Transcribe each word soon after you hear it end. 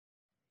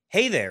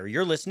Hey there,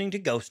 you're listening to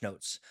Ghost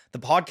Notes, the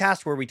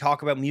podcast where we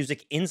talk about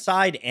music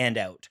inside and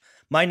out.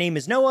 My name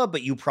is Noah,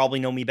 but you probably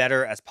know me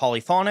better as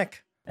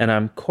Polyphonic. And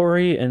I'm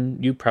Corey,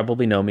 and you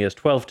probably know me as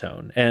 12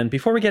 Tone. And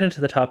before we get into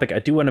the topic, I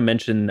do want to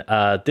mention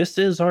this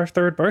is our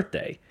third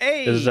birthday.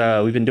 Hey!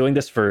 Because we've been doing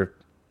this for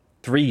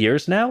 3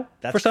 years now,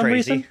 That's for some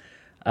crazy. reason.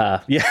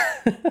 Yeah.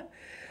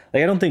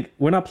 I don't think,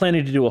 we're not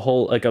planning to do a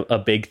whole, a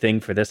big thing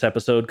for this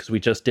episode, because we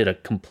just did a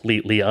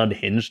completely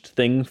unhinged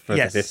thing for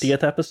Yes. the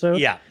 50th episode.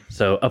 Yeah.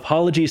 So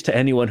apologies to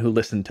anyone who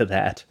listened to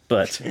that,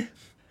 but...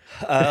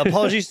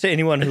 Apologies to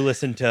anyone who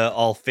listened to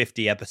all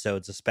 50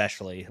 episodes,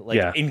 especially,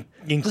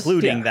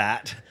 including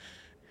that.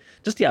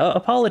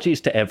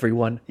 Apologies to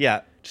everyone.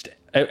 Yeah, Just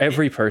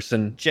every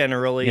person,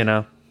 generally. you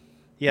know?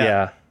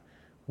 Yeah.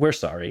 We're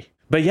sorry.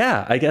 But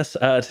yeah, I guess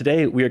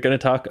today we are going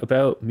to talk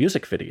about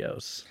music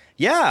videos.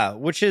 Yeah,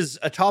 which is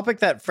a topic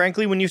that,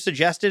 frankly, when you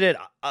suggested it,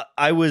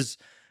 I was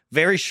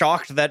very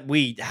shocked that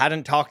we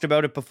hadn't talked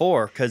about it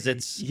before, because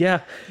it's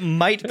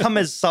might come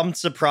as some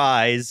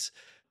surprise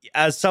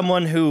as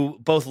someone who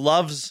both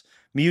loves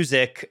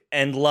music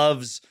and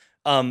loves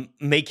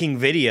making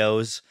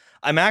videos.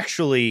 I'm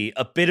actually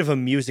a bit of a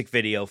music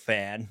video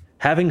fan.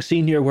 Having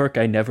seen your work,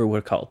 I never would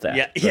have called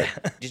that. Yeah.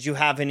 Did you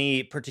have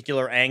any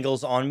particular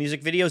angles on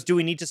music videos? Do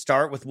we need to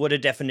start with what a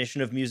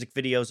definition of music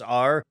videos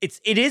are?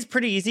 It is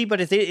pretty easy,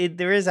 but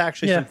there is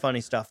actually some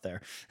funny stuff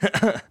there.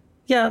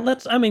 Yeah,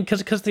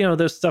 because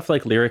there's stuff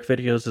like lyric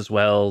videos as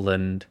well,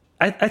 and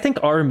I think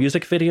are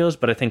music videos,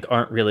 but I think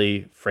aren't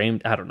really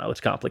framed. I don't know.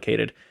 It's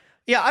complicated.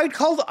 Yeah, I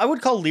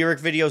would call lyric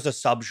videos a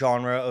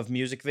subgenre of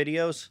music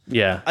videos.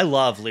 Yeah. I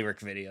love lyric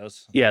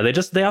videos. Yeah,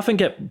 they often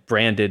get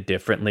branded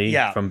differently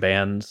from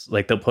bands.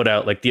 Like they'll put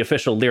out like the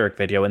official lyric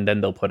video and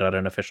then they'll put out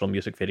an official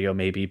music video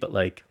maybe, but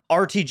like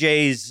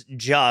RTJ's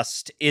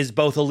Just is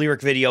both a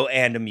lyric video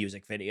and a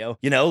music video.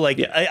 You know,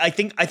 like I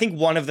think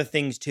one of the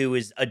things too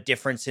is a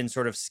difference in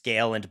sort of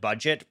scale and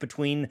budget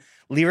between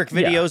lyric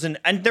videos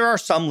and there are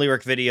some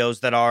lyric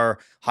videos that are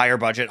higher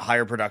budget,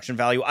 higher production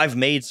value. I've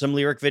made some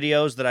lyric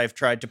videos that I've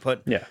tried to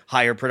put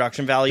higher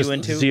production value just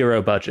into.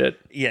 Zero budget.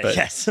 Yeah,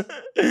 yes.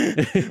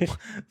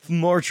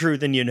 More true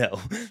than you know.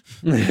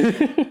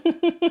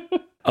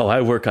 Oh,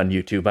 I work on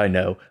YouTube, I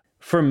know.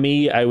 For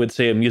me, I would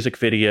say a music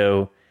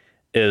video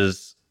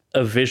is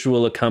a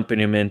visual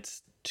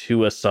accompaniment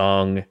to a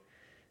song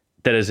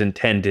that is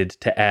intended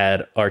to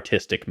add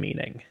artistic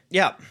meaning.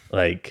 Yeah.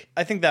 Like,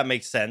 I think that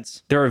makes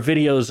sense. there are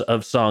videos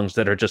of songs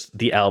that are just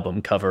the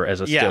album cover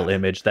as a still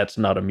image. That's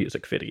not a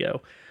music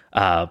video.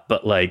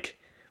 But like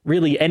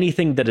really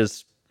anything that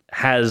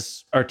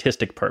has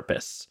artistic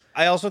purpose.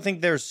 I also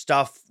think there's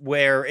stuff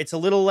where it's a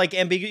little like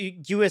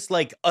ambiguous,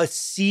 like a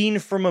scene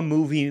from a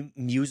movie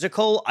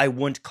musical, I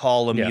wouldn't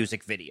call a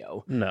music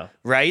video. No.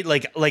 Right?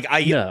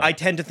 I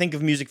tend to think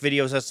of music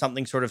videos as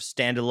something sort of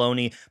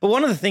standalone-y. But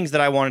one of the things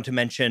that I wanted to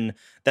mention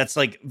that's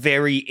like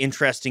very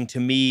interesting to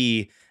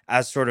me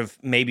as sort of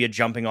maybe a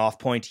jumping off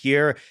point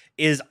here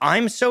is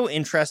I'm so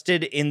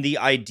interested in the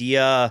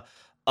idea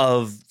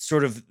of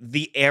sort of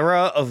the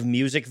era of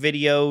music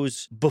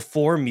videos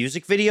before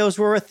music videos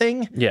were a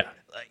thing. Yeah.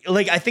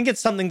 Like, I think it's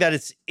something that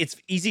it's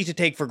easy to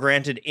take for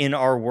granted in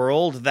our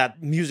world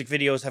that music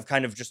videos have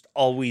kind of just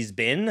always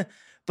been.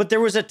 But there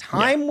was a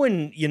time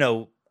when, you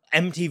know,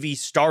 MTV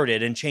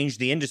started and changed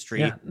the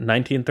industry. Yeah,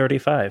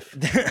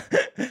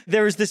 1935.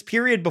 There was this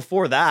period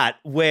before that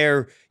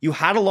where you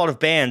had a lot of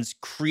bands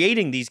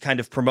creating these kind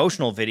of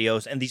promotional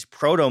videos and these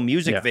proto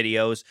music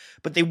videos,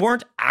 but they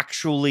weren't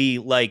actually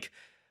like,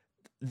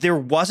 there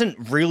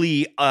wasn't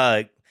really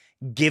a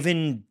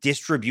given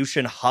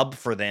distribution hub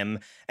for them.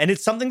 And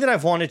it's something that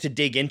I've wanted to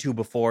dig into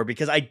before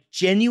because I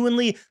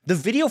genuinely, the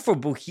video for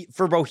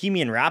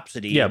Bohemian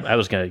Rhapsody. Yeah, I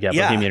was going to,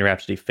 Bohemian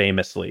Rhapsody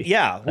famously.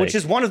 Yeah, which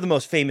is one of the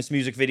most famous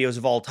music videos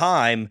of all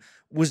time,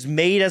 was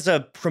made as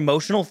a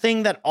promotional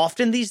thing that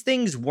often these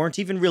things weren't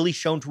even really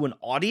shown to an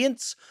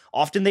audience.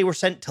 Often they were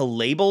sent to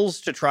labels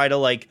to try to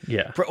like,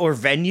 or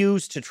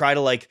venues to try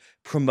to like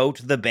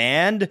promote the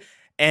band.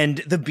 And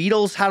the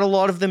Beatles had a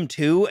lot of them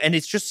too. And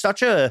it's just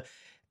such a,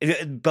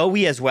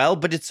 Bowie as well,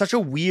 but it's such a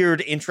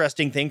weird,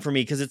 interesting thing for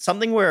me because it's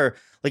something where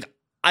like,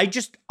 I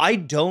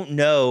don't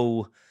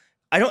know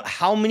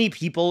how many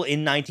people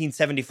in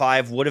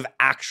 1975 would have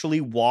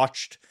actually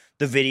watched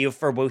the video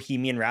for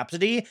Bohemian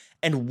Rhapsody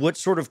and what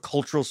sort of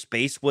cultural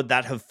space would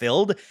that have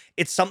filled?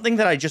 It's something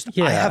that I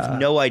have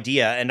no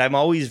idea. And I'm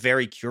always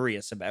very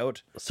curious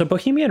about. So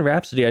Bohemian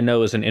Rhapsody, I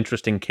know, is an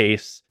interesting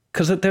case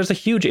because there's a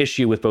huge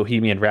issue with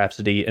Bohemian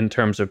Rhapsody in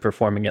terms of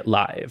performing it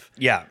live.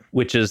 Yeah.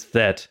 Which is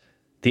that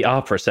the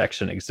opera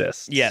section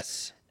exists.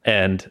 Yes.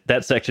 And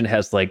that section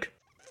has like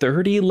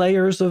 30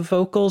 layers of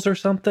vocals or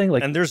something.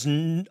 Like, and there's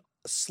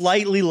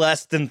slightly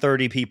less than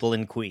 30 people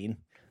in Queen.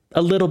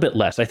 A little bit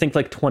less. I think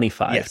like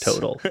 25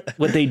 total.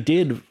 What they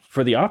did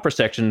for the opera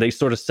section, they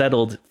sort of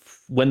settled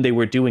when they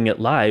were doing it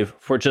live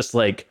for just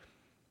like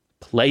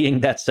playing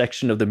that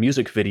section of the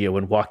music video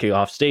and walking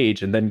off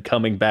stage and then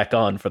coming back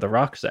on for the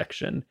rock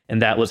section.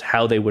 And that was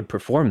how they would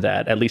perform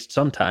that, at least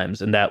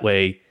sometimes. And that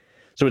way,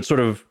 so it's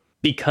sort of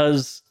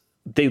because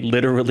they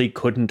literally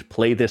couldn't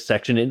play this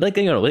section. And like,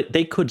 you know,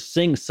 they could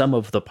sing some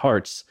of the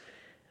parts,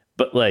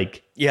 but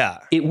like, yeah,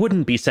 it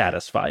wouldn't be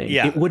satisfying.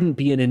 Yeah. It wouldn't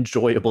be an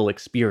enjoyable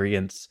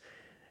experience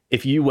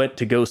if you went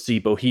to go see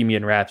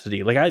Bohemian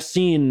Rhapsody. Like, I've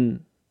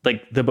seen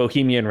like the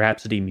Bohemian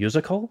Rhapsody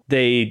musical.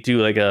 They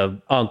do like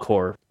a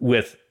encore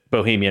with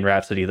Bohemian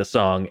Rhapsody, the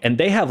song, and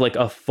they have like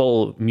a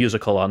full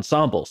musical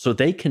ensemble, so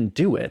they can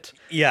do it.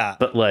 Yeah.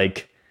 But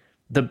like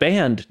the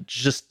band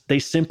just, they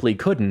simply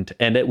couldn't,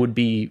 and it would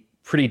be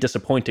pretty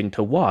disappointing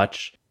to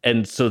watch.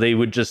 And so they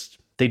just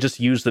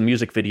use the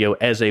music video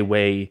as a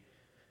way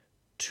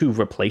to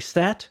replace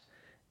that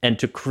and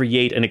to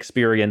create an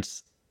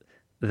experience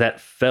that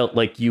felt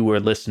like you were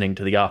listening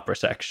to the opera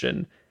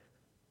section,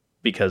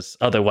 because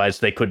otherwise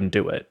they couldn't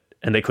do it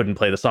and they couldn't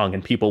play the song,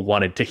 and people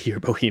wanted to hear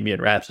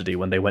Bohemian Rhapsody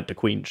when they went to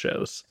Queen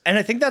shows. And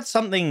I think that's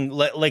something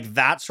like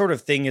that sort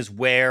of thing is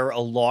where a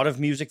lot of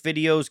music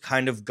videos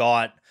kind of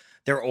got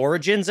their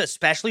origins,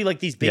 especially like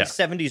these big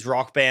 70s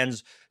rock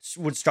bands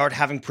would start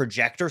having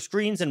projector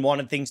screens and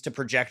wanted things to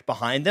project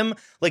behind them.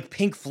 Like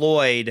Pink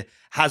Floyd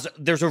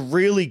there's a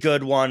really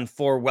good one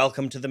for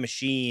Welcome to the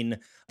Machine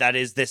that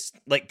is this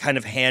like kind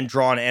of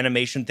hand-drawn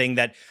animation thing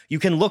that you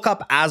can look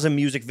up as a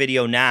music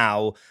video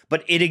now,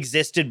 but it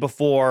existed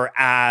before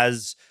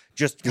as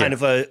just kind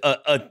of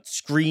a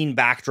screen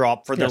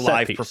backdrop for their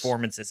live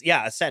performances.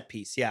 Yeah, a set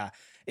piece. Yeah,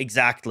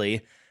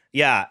 exactly.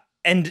 Yeah.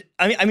 And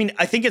I mean,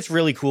 I think it's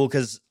really cool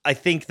because I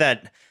think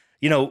that,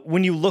 you know,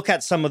 when you look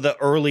at some of the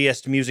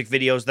earliest music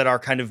videos that are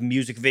kind of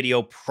music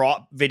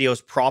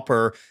videos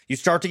proper, you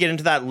start to get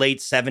into that late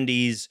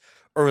 70s,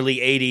 early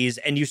 80s,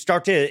 and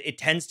it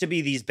tends to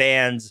be these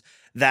bands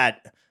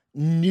that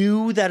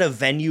knew that a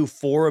venue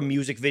for a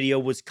music video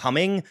was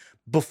coming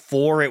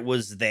before it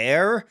was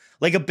there.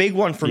 Like a big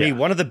one for me,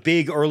 one of the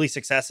big early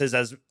successes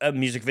as a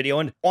music video,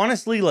 and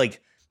honestly,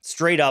 like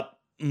straight up,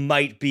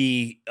 might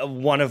be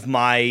one of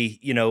my,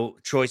 you know,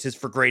 choices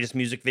for greatest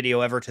music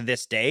video ever to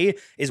this day,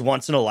 is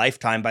Once in a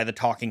Lifetime by the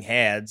Talking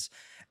Heads.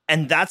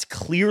 And that's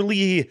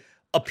clearly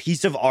a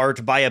piece of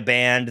art by a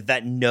band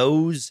that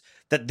knows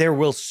that there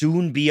will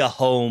soon be a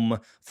home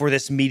for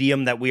this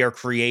medium that we are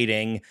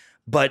creating,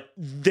 but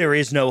there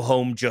is no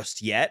home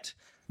just yet.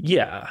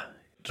 Yeah.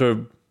 Sort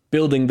of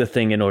building the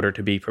thing in order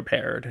to be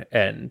prepared.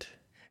 And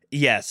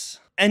yes.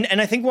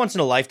 And I think Once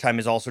in a Lifetime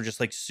is also just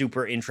like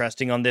super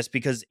interesting on this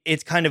because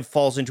it kind of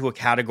falls into a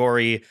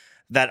category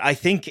that I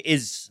think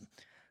is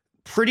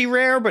pretty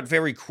rare, but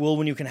very cool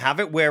when you can have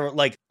it, where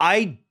like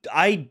I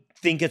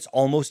think it's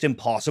almost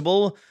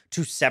impossible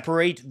to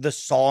separate the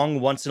song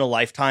Once in a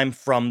Lifetime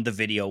from the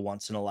video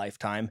Once in a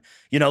Lifetime.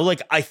 You know,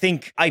 like I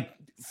think I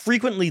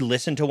frequently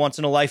listen to Once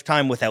in a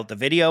Lifetime without the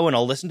video, and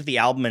I'll listen to the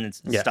album and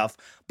stuff,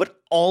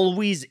 but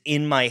always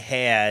in my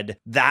head,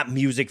 that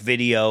music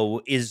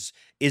video is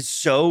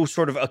so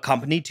sort of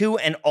accompanied to,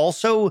 and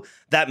also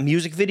that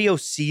music video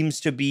seems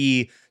to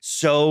be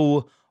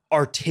so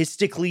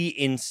artistically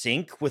in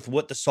sync with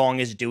what the song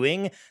is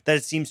doing that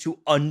it seems to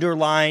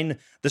underline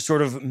the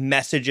sort of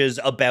messages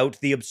about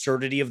the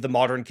absurdity of the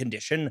modern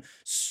condition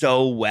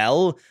so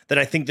well that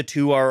I think the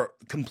two are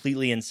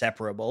completely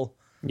inseparable.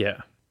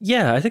 Yeah.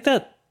 Yeah, I think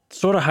that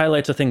sort of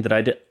highlights a thing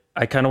that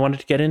I kind of wanted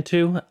to get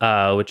into,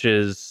 which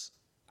is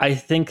I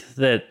think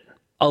that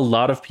a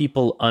lot of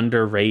people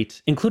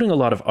underrate, including a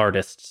lot of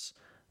artists,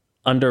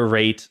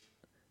 underrate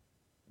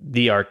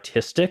the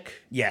artistic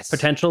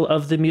potential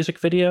of the music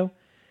video.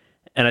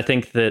 And I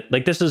think that,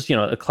 like, this is, you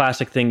know, a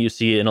classic thing you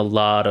see in a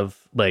lot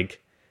of,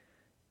 like,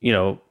 you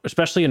know,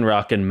 especially in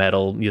rock and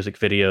metal music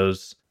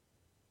videos.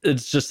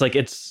 It's just like,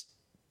 it's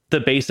the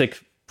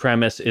basic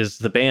premise is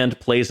the band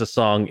plays a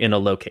song in a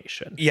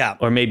location. Yeah.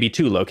 Or maybe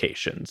two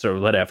locations or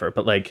whatever.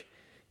 But like,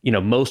 you know,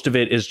 most of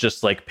it is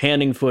just like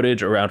panning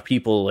footage around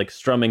people like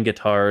strumming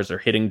guitars or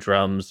hitting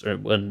drums, or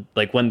when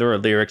there are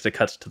lyrics, it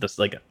cuts to this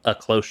like a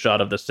close shot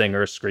of the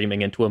singer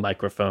screaming into a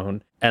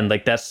microphone. And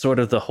like, that's sort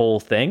of the whole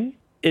thing.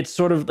 It's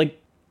sort of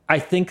like, I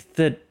think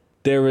that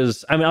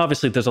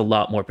obviously there's a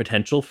lot more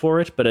potential for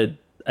it, but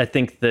I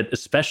think that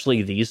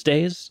especially these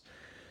days,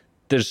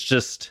 there's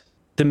just,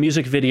 the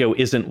music video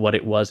isn't what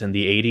it was in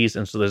the 80s.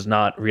 And so there's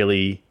not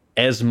really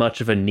as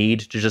much of a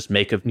need to just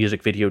make a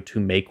music video to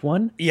make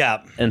one.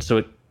 Yeah. And so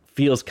it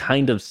feels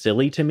kind of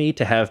silly to me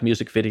to have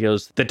music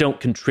videos that don't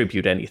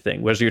contribute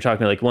anything. Whereas you're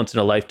talking like Once in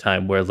a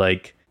Lifetime, where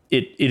like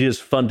it is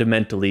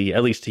fundamentally,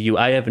 at least to you,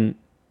 I haven't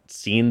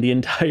seen the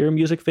entire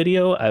music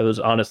video. I was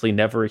honestly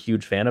never a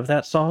huge fan of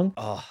that song.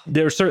 Oh.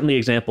 There are certainly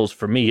examples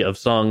for me of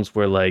songs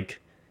where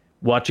like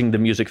watching the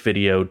music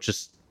video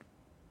just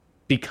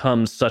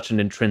becomes such an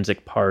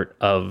intrinsic part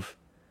of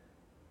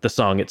the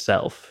song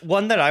itself.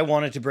 One that I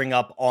wanted to bring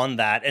up on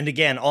that, and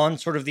again, on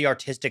sort of the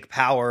artistic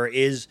power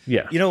is,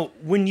 you know,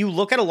 when you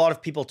look at a lot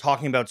of people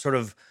talking about sort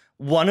of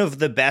one of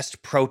the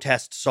best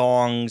protest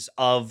songs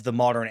of the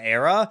modern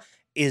era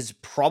is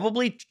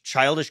probably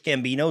Childish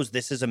Gambino's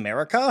This Is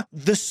America.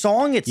 The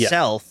song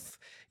itself,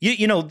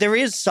 you know, there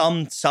is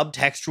some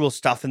subtextual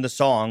stuff in the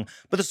song,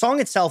 but the song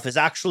itself is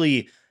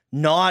actually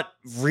not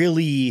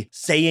really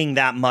saying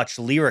that much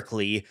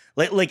lyrically.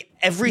 Like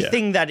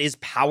everything that is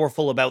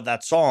powerful about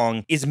that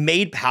song is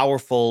made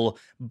powerful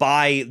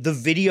by the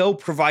video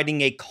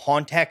providing a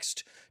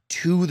context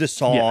to the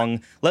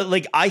song.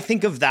 Like I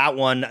think of that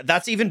one,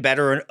 that's even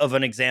better of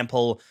an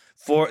example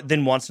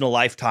than Once in a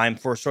Lifetime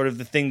for sort of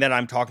the thing that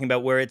I'm talking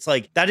about, where it's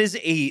like that is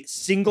a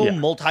single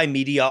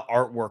multimedia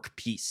artwork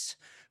piece,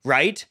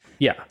 right?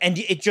 Yeah. And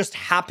it just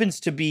happens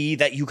to be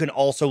that you can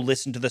also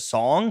listen to the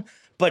song,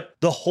 but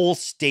the whole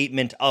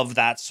statement of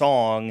that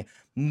song,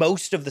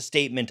 most of the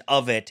statement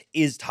of it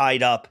is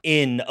tied up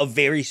in a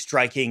very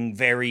striking,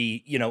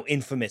 very,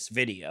 infamous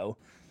video.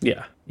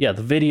 Yeah. Yeah.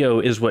 The video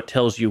is what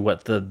tells you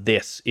what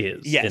this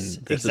is. Yes,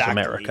 in This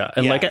exactly. Is America.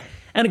 And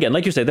and again,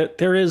 like you say,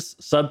 there is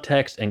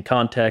subtext and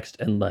context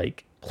and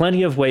like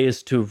plenty of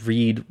ways to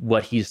read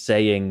what he's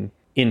saying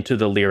into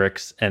the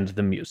lyrics and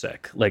the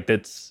music. Like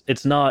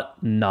it's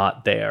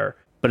not there,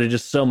 but it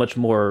is so much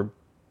more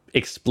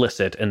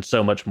explicit and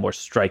so much more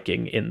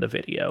striking in the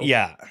video.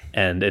 Yeah.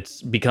 And it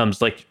becomes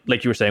like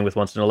you were saying with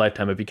Once in a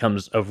Lifetime, it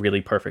becomes a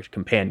really perfect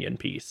companion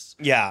piece.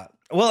 Yeah.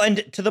 Well,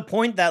 and to the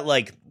point that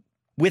like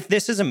with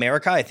This Is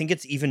America, I think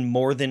it's even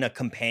more than a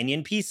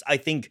companion piece. I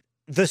think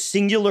the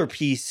singular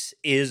piece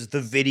is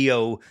the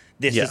video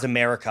This Is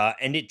America,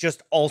 and it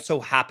just also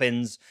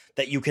happens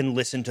that you can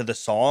listen to the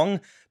song,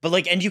 but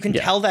like, and you can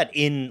tell that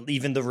in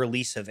even the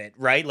release of it,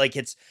 right? Like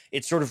it's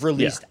sort of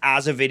released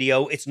as a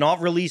video. It's not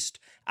released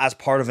as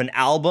part of an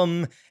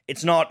album.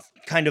 It's not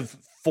kind of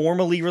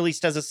formally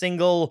released as a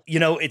single.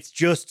 It's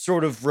just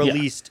sort of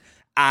released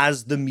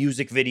as the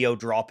music video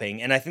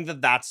dropping. And I think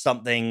that that's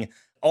something,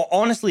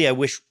 honestly, I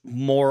wish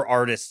more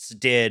artists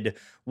did,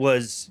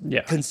 was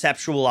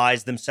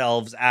conceptualize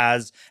themselves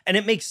as, and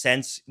it makes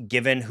sense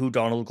given who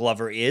Donald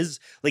Glover is.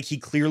 Like he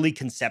clearly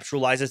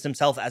conceptualizes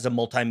himself as a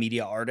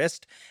multimedia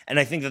artist. And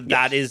I think that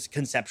that is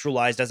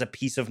conceptualized as a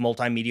piece of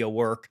multimedia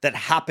work that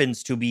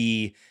happens to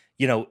be,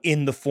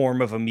 in the form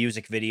of a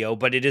music video,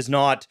 but it is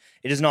not,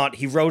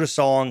 he wrote a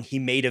song, he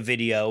made a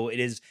video.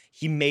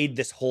 He made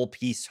this whole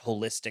piece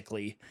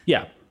holistically.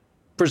 Yeah.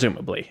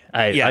 Presumably.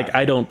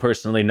 I don't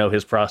personally know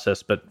his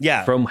process, but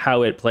from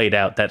how it played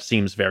out, that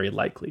seems very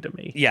likely to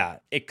me. Yeah,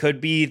 it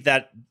could be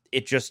that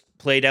it just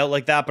played out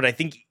like that, but I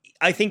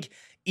think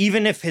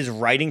even if his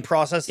writing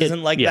process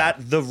isn't like that,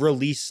 the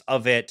release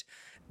of it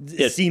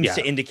seems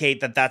to indicate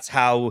that that's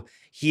how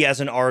he as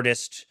an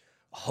artist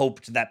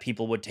hoped that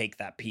people would take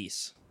that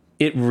piece.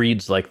 It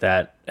reads like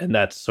that, and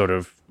that's sort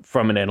of,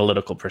 from an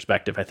analytical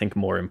perspective, I think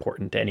more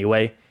important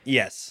anyway.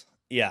 Yes,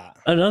 yeah.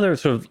 Another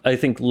sort of, I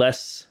think,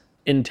 less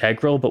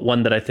integral, but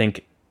one that I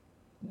think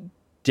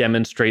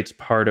demonstrates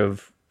part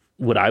of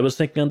what I was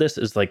thinking on this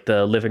is like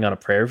the Living on a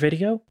Prayer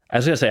video. I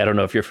was gonna say, I don't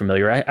know if you're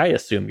familiar. I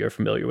assume you're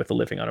familiar with the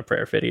Living on a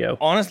Prayer video.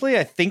 Honestly,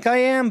 I think I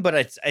am, but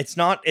it's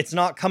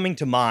not coming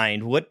to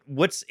mind.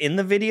 What's in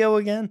the video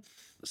again?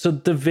 So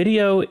the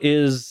video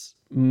is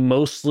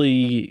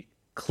mostly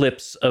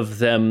clips of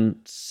them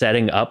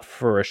setting up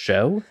for a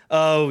show.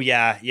 Oh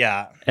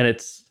yeah.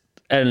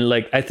 And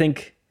like I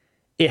think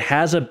it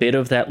has a bit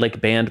of that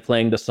like band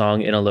playing the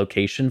song in a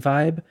location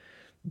vibe,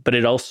 but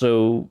it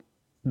also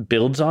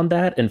builds on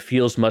that and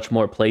feels much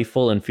more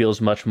playful and feels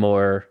much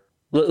more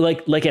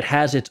like it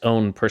has its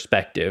own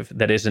perspective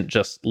that isn't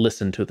just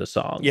listen to the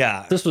song.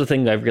 Yeah. This was the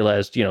thing I've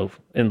realized, in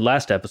the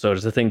last episode,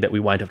 is the thing that we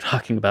wind up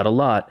talking about a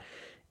lot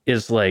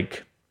is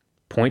like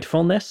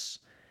pointfulness.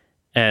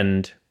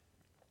 And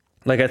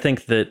like, I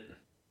think that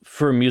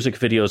for music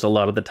videos, a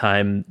lot of the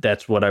time,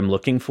 that's what I'm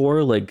looking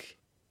for. Like,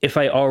 if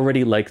I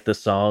already like the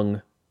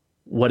song,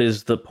 what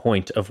is the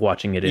point of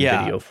watching it in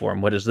video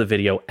form? What is the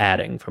video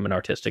adding from an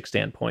artistic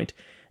standpoint?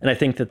 And I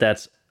think that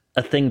that's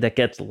a thing that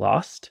gets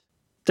lost.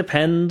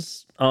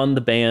 Depends on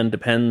the band,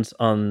 depends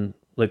on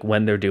like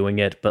when they're doing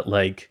it, but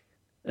like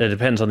it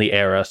depends on the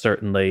era,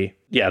 certainly.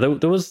 Yeah,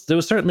 there was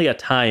certainly a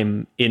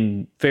time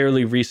in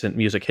fairly recent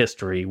music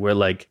history where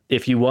like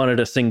if you wanted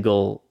a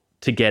single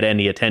to get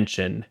any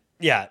attention,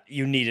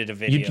 you needed a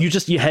video.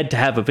 You had to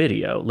have a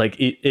video. Like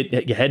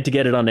you had to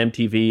get it on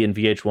MTV and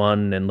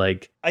VH1 and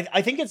like.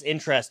 I think it's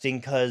interesting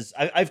because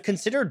I've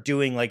considered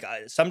doing like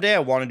someday I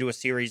want to do a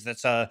series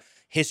that's a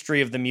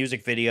history of the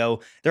music video.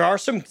 There are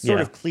some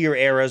sort of clear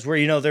eras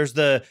where there's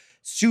the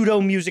pseudo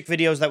music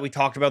videos that we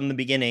talked about in the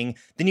beginning.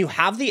 Then you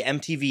have the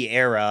MTV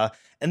era,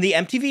 and the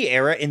MTV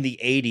era in the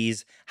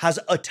 80s has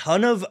a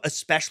ton of,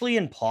 especially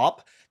in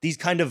pop, these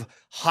kind of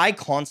high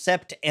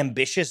concept,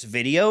 ambitious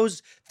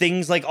videos.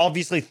 Things like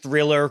obviously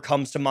Thriller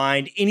comes to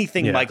mind,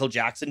 anything Michael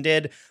Jackson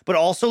did, but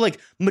also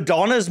like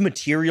Madonna's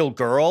Material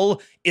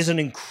Girl is an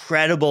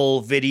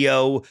incredible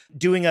video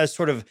doing a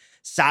sort of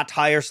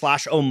satire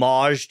 /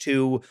 homage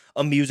to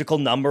a musical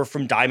number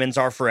from Diamonds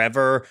Are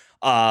Forever,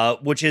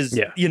 which is,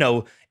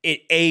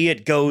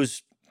 it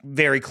goes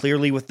very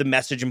clearly with the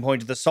message and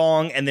point of the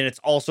song. And then it's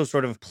also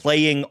sort of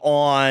playing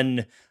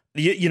on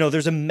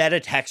there's a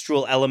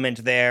metatextual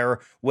element there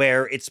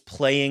where it's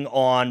playing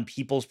on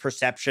people's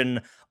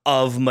perception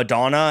of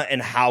Madonna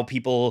and how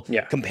people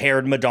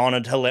compared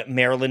Madonna to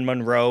Marilyn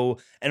Monroe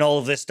and all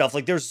of this stuff.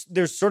 Like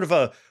there's sort of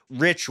a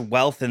rich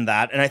wealth in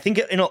that. And I think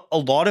in a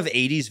lot of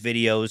 80s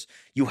videos,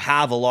 you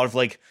have a lot of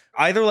like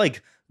either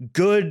like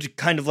good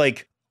kind of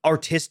like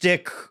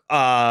artistic,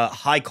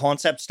 high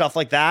concept stuff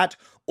like that,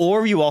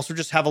 or you also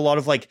just have a lot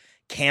of like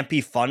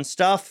campy fun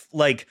stuff.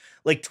 Like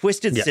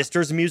Twisted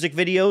Sisters music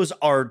videos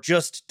are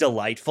just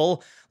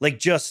delightful, like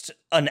just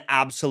an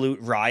absolute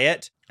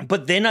riot.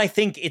 But then I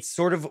think it's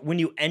sort of when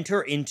you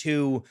enter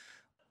into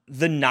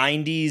the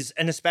 90s,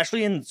 and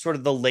especially in sort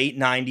of the late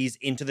 90s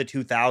into the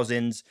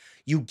 2000s,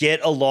 you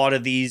get a lot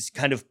of these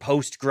kind of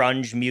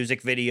post-grunge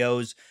music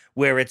videos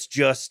where it's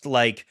just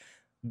like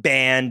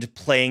band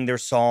playing their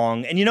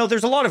song. And,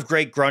 there's a lot of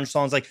great grunge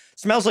songs. Like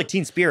Smells Like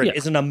Teen Spirit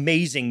is an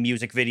amazing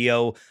music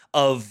video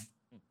of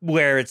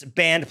where it's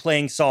band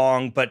playing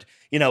song, but,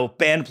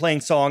 band playing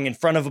song in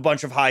front of a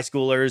bunch of high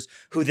schoolers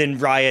who then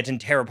riot and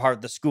tear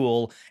apart the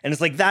school. And it's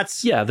like,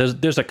 that's... Yeah,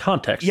 there's a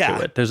context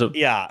to it.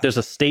 There's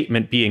a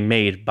statement being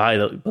made by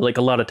like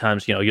a lot of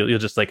times, you'll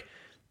just like,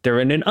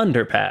 they're in an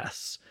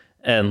underpass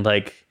and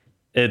like,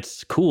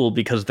 it's cool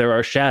because there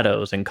are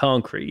shadows and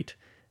concrete.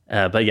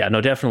 But yeah,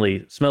 no,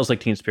 definitely Smells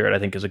Like Teen Spirit, I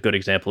think, is a good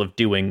example of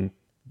doing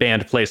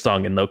band play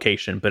song in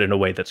location, but in a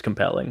way that's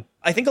compelling.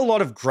 I think a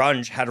lot of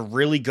grunge had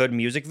really good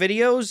music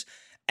videos,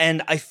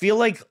 and I feel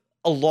like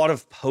a lot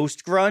of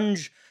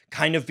post-grunge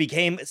kind of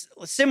became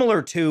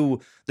similar to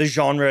the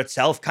genre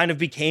itself, kind of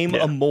became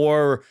a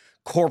more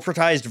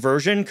corporatized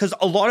version, because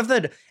a lot of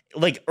the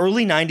like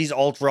early 90s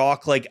alt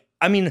rock, like,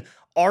 I mean,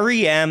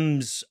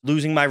 REM's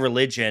Losing My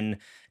Religion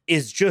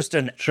is just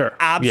an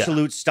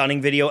absolute stunning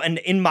video. And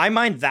in my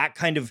mind, that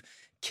kind of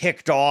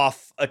kicked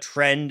off a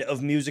trend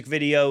of music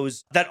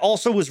videos that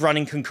also was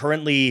running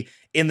concurrently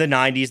in the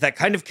 90s that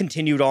kind of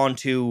continued on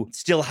to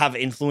still have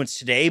influence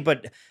today.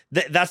 But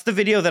that's the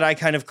video that I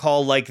kind of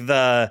call like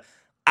the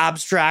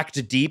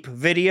abstract deep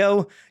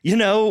video,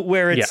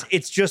 where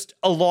it's just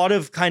a lot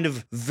of kind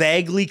of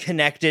vaguely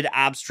connected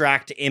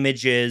abstract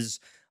images,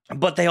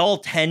 but they all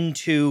tend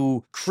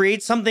to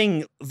create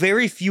something.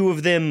 Very few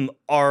of them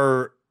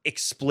are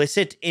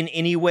explicit in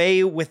any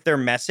way with their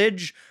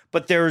message,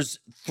 but there's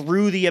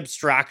through the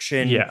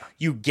abstraction,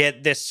 you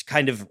get this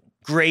kind of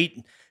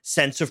great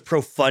sense of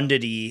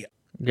profundity.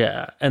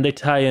 Yeah, and they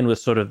tie in with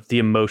sort of the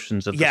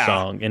emotions of the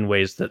song in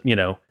ways that,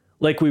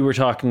 like we were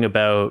talking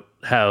about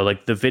how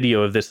like the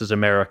video of This Is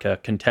America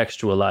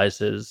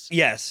contextualizes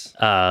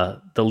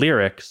the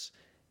lyrics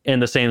in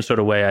the same sort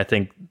of way. I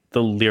think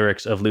the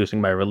lyrics of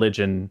Losing My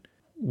Religion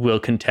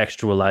will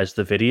contextualize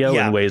the video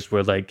in ways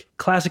where, like,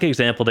 classic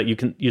example that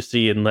you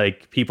see in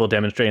like people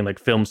demonstrating like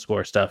film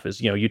score stuff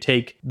is, you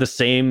take the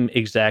same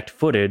exact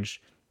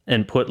footage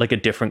and put like a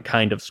different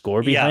kind of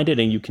score behind it,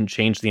 and you can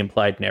change the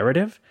implied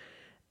narrative.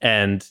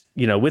 And,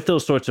 with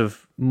those sorts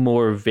of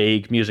more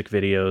vague music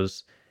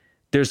videos,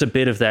 there's a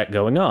bit of that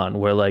going on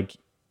where like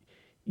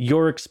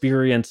your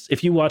experience,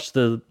 if you watch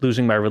the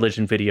Losing My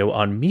Religion video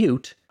on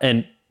mute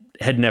and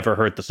had never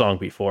heard the song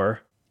before,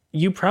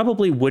 you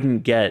probably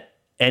wouldn't get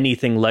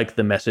anything like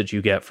the message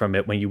you get from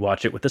it when you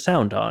watch it with the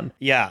sound on.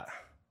 Yeah.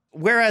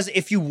 Whereas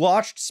if you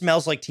watched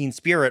Smells Like Teen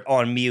Spirit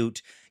on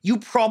mute, you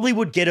probably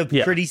would get a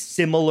pretty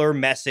similar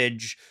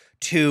message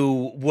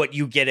to what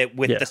you get it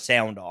with the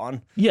sound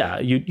on. Yeah,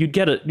 you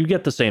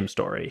get the same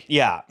story.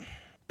 Yeah.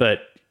 But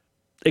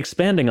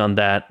expanding on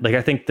that, like,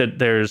 I think that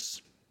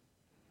there's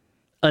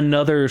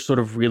another sort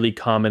of really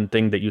common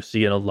thing that you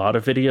see in a lot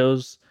of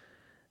videos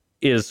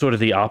is sort of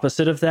the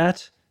opposite of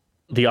that,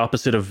 the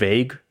opposite of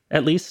vague,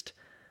 at least,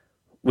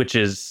 which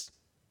is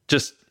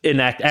just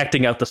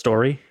acting out the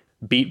story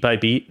beat by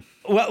beat.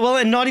 Well,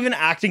 and not even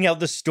acting out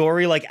the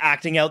story, like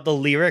acting out the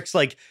lyrics.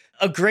 Like,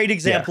 a great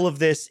example of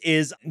this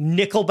is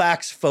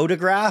Nickelback's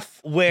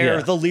Photograph,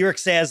 where the lyric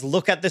says,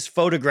 "Look at this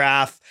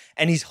photograph,"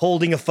 and he's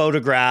holding a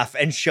photograph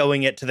and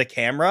showing it to the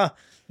camera.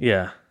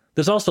 Yeah.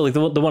 There's also like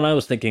the one I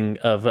was thinking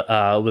of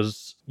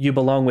was You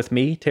Belong With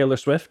Me, Taylor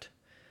Swift.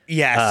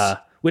 Yes.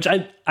 Which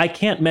I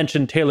can't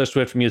mention Taylor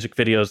Swift music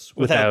videos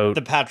without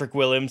the Patrick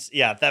Williams.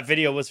 Yeah, that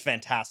video was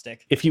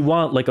fantastic. If you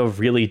want like a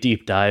really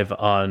deep dive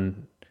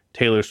on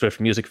Taylor Swift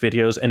music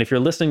videos, and if you're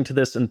listening to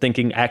this and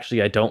thinking,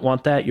 actually, I don't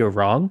want that, you're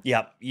wrong.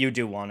 Yep, you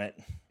do want it.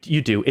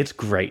 You do. It's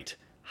great.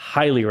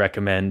 Highly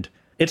recommend.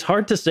 It's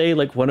hard to say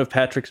like one of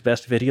Patrick's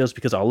best videos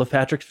because all of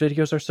Patrick's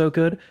videos are so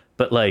good,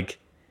 but like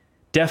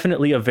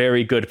definitely a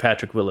very good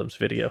Patrick Williams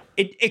video.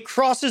 It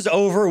crosses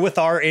over with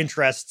our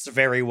interests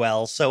very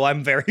well, so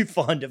I'm very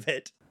fond of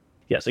it.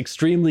 Yes,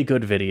 extremely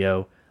good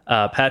video.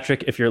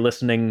 Patrick, if you're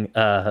listening,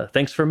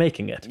 thanks for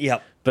making it.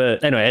 Yep.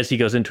 But anyway, as he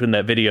goes into in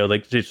that video,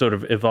 like it sort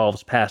of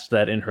evolves past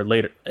that in her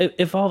later. I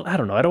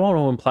don't know. I don't want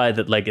to imply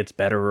that like it's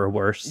better or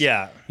worse.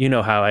 Yeah. You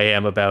know how I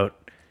am about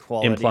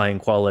implying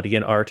quality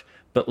in art,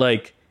 but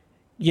like,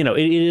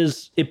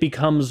 it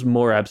becomes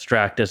more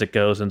abstract as it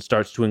goes and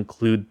starts to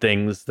include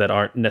things that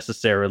aren't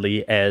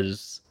necessarily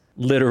as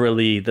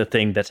literally the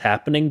thing that's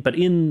happening. But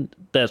in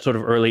that sort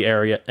of early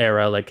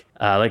era, like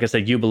I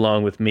said, You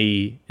Belong With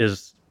Me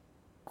is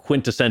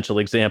quintessential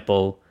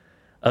example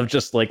of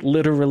just like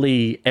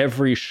literally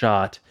every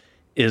shot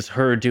is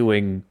her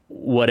doing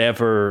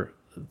whatever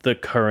the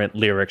current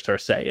lyrics are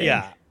saying.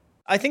 Yeah.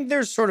 I think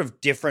there's sort of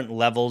different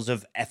levels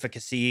of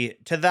efficacy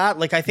to that.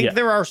 Like, I think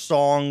there are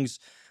songs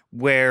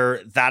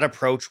where that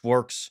approach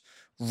works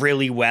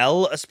really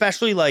well,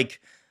 especially like,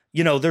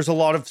 you know, there's a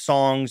lot of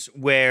songs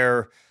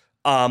where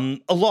a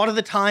lot of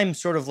the time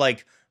sort of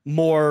like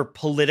more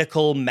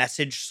political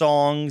message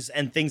songs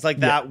and things like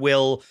that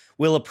will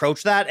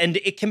approach that. And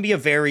it can be a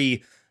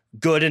very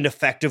good and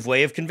effective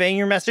way of conveying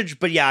your message.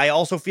 But yeah, I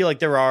also feel like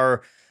there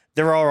are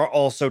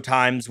also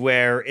times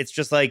where it's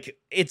just like,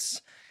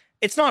 it's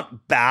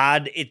not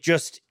bad. It's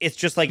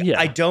just like,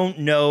 I don't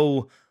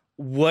know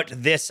what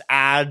this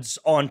adds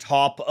on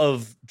top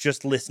of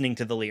just listening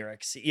to the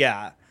lyrics.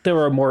 Yeah. There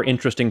are more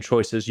interesting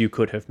choices you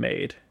could have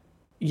made.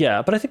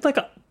 Yeah. But I think like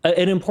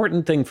an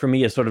important thing for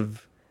me is sort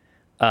of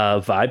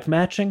vibe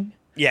matching.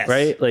 Yes.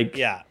 Right? Like,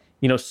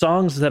 you know,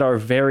 songs that are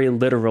very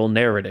literal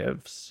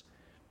narratives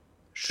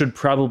should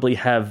probably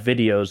have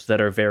videos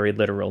that are very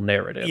literal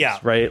narratives,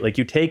 right? Like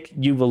you take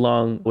You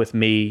Belong With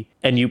Me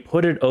and you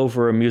put it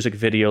over a music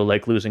video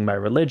like Losing My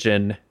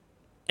Religion,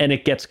 and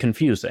it gets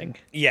confusing.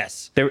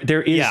 Yes.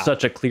 There is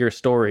such a clear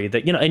story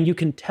that, you know, and you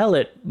can tell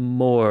it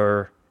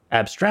more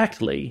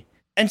abstractly.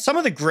 And some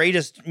of the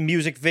greatest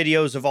music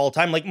videos of all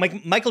time, like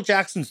Michael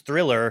Jackson's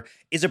Thriller,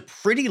 is a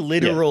pretty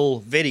literal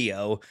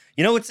video.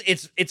 You know,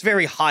 it's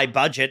very high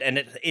budget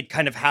and it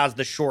kind of has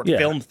the short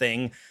film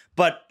thing,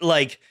 but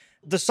like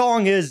the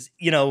song is,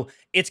 you know,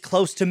 it's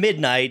close to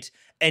midnight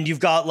and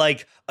you've got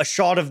like a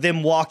shot of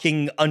them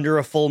walking under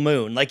a full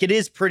moon. Like it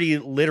is pretty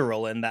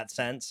literal in that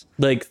sense.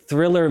 Like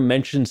Thriller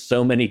mentions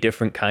so many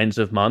different kinds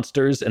of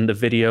monsters, and the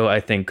video, I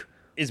think,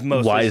 is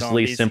mostly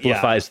wisely zombies.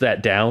 simplifies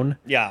that down.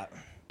 Yeah.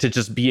 To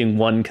just being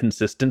one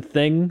consistent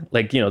thing.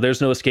 Like, you know,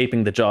 there's no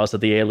escaping the jaws of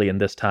the alien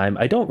this time.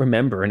 I don't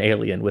remember an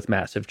alien with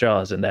massive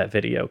jaws in that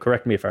video.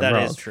 Correct me if I'm wrong.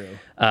 That is true.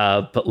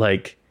 But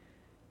like,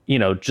 you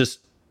know, just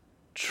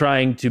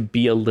trying to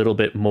be a little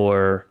bit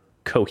more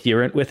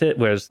coherent with it,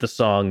 whereas the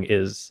song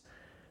is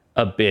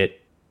a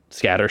bit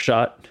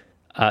scattershot.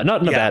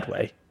 Not in a bad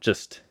way,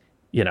 just,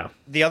 you know.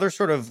 The other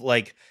sort of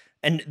like,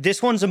 and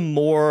this one's a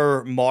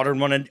more modern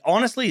one, and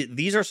honestly,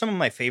 these are some of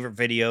my favorite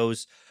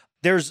videos.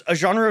 There's a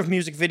genre of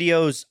music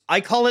videos,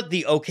 I call it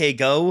the OK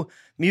Go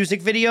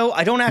music video.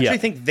 I don't actually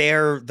think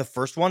they're the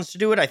first ones to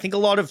do it. I think a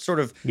lot of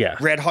sort of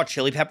Red Hot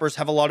Chili Peppers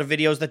have a lot of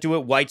videos that do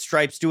it. White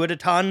Stripes do it a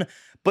ton.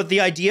 But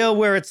the idea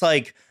where it's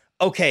like,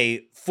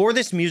 okay, for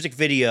this music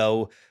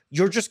video,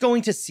 you're just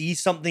going to see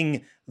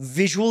something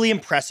visually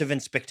impressive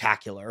and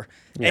spectacular.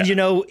 Yeah. And, you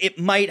know, it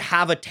might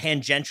have a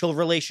tangential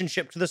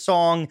relationship to the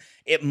song.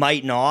 It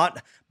might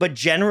not. But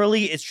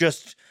generally, it's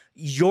just,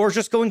 you're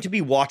just going to be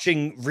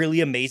watching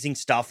really amazing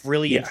stuff,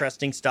 really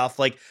interesting stuff.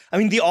 Like, I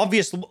mean, the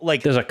obvious,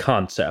 like... There's a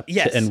concept.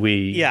 Yes. And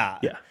Yeah.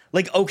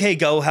 Like, OK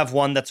Go have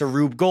one that's a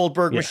Rube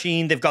Goldberg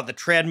machine. They've got the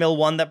treadmill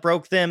one that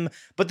broke them.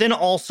 But then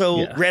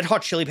also, Red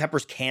Hot Chili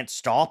Peppers Can't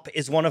Stop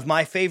is one of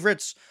my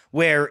favorites,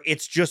 where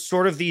it's just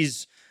sort of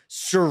these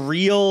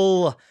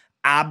surreal,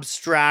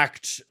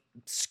 abstract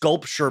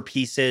sculpture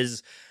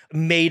pieces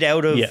made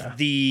out of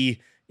the,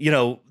 you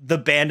know, the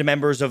band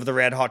members of the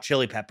Red Hot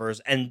Chili Peppers.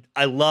 And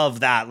I love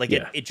that. Like,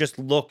 it just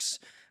looks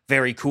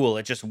very cool.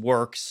 It just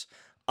works.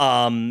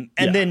 And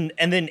then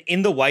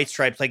in the White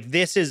Stripes, like,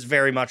 this is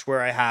very much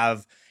where I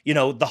have, you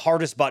know, the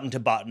hardest button to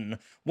button.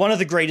 One of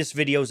the greatest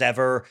videos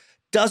ever.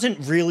 Doesn't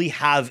really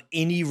have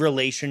any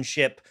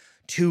relationship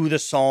to the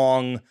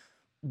song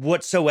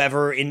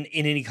whatsoever in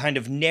any kind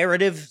of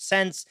narrative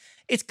sense.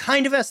 It's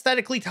kind of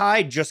aesthetically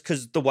tied just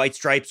because the White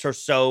Stripes are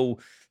so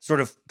sort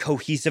of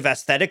cohesive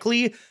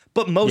aesthetically.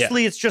 But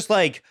mostly it's just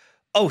like,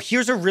 oh,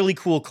 here's a really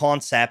cool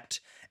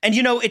concept. And,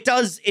 you know, it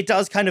does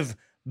kind of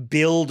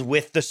build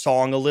with the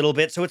song a little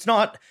bit. So it's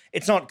not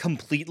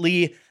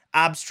completely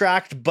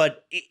abstract,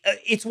 but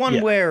it's one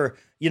where,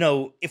 you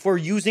know, if we're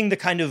using the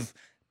kind of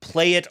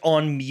play it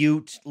on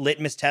mute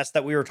litmus test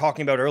that we were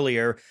talking about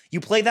earlier, you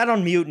play that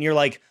on mute and you're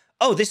like,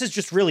 oh, this is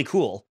just really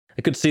cool.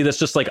 I could see this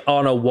just like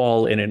on a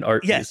wall in an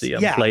art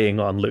museum playing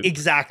on loop.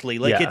 Exactly.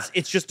 Like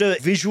it's just a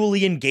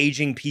visually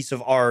engaging piece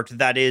of art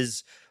that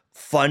is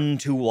fun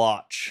to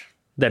watch.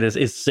 That is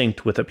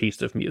synced with a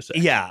piece of music.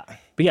 Yeah.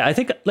 But yeah, I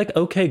think like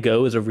OK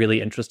Go is a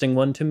really interesting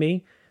one to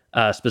me,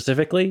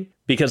 specifically,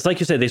 because like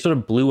you said, they sort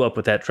of blew up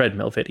with that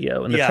treadmill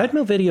video. And the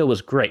treadmill video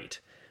was great.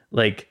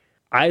 Like,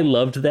 I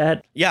loved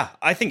that. Yeah,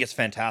 I think it's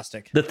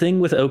fantastic. The thing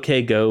with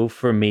OK Go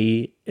for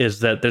me is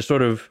that there's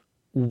sort of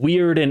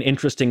weird and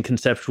interesting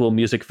conceptual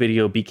music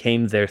video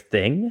became their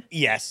thing.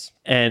 Yes.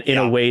 And in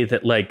a way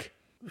that like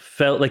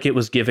felt like it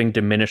was giving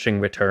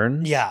diminishing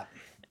returns. Yeah.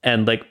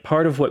 And like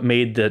part of what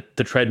made the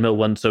treadmill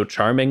one so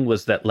charming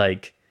was that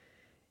like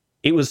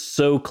it was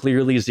so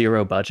clearly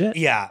zero budget.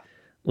 Yeah.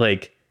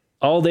 Like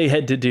all they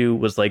had to do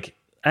was like,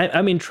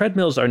 I mean,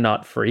 treadmills are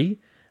not free.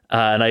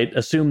 And I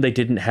assume they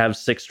didn't have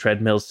 6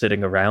 treadmills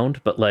sitting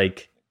around, but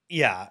like,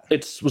 Yeah.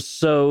 It was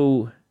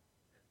so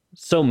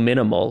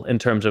minimal in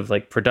terms of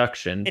like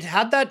production. It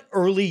had that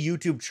early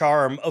YouTube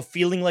charm of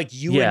feeling like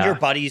you and your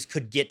buddies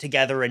could get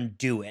together and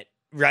do it,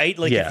 right?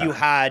 Like if you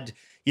had,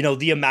 you know,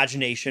 the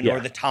imagination or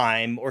the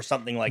time or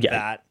something like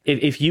that.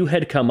 If you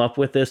had come up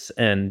with this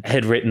and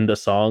had written the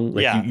song,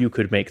 like you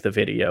could make the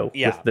video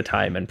with the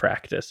time and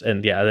practice.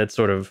 And that's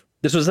sort of,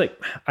 this was like,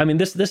 I mean,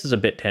 this is a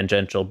bit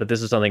tangential, but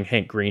this is something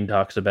Hank Green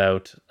talks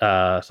about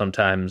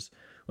sometimes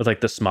with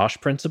like the Smosh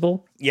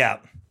principle. Yeah.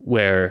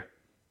 Where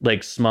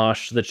like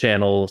Smosh, the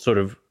channel, sort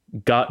of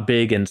got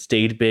big and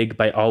stayed big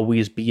by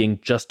always being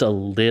just a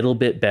little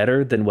bit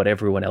better than what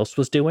everyone else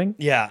was doing.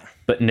 Yeah.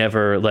 But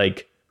never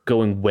like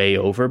going way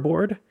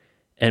overboard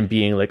and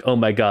being like, oh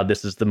my God,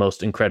 this is the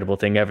most incredible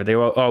thing ever. They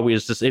were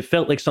always just, it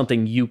felt like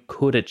something you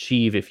could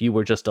achieve if you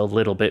were just a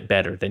little bit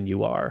better than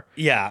you are.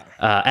 Yeah.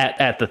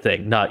 At the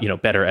thing, not, you know,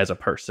 better as a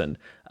person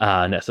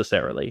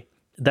necessarily.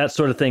 That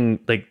sort of thing,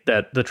 like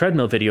that the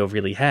treadmill video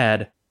really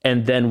had.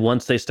 And then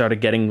once they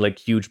started getting like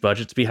huge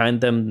budgets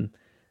behind them,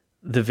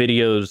 the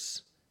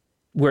videos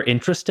were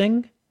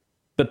interesting,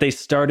 but they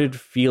started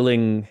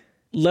feeling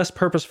less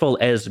purposeful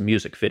as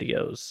music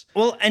videos.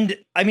 Well, and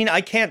I mean,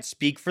 I can't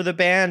speak for the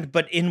band,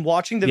 but in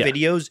watching the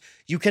videos,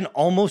 you can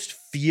almost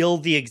feel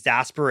the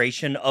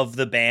exasperation of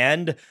the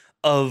band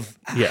of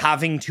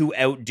having to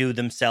outdo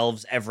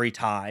themselves every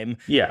time.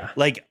 Yeah.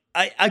 Like,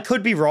 I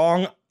could be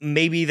wrong.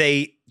 Maybe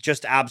they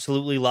just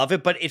absolutely love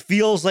it, but it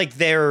feels like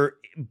they're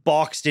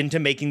boxed into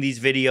making these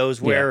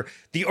videos where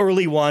the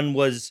early one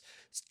was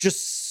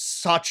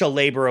just such a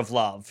labor of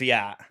love.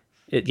 Yeah.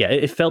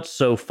 It felt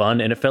so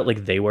fun, and it felt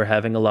like they were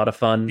having a lot of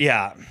fun.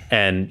 Yeah.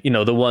 And, you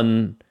know, the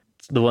ones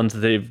that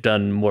they've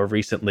done more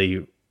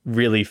recently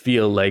really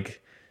feel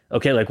like,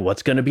 okay, like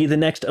what's going to be the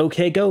next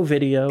OK Go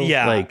video?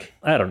 Yeah. Like,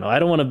 I don't know. I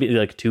don't want to be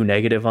like too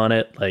negative on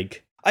it.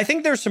 Like, I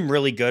think there's some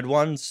really good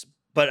ones,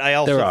 but I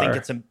also think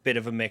it's a bit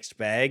of a mixed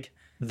bag.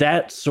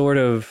 That sort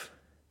of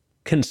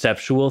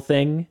conceptual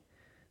thing,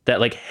 that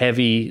like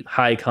heavy,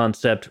 high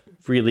concept,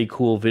 really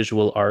cool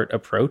visual art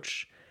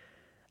approach,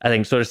 I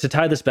think sort of to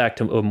tie this back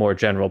to a more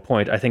general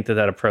point, I think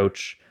that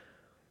approach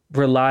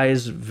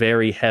relies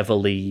very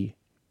heavily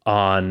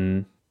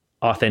on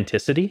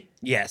authenticity.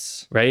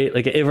 Yes. Right?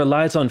 Like it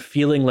relies on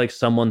feeling like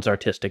someone's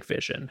artistic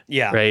vision.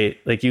 Yeah. Right?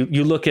 Like you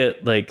look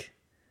at like,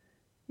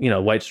 you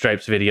know, White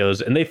Stripes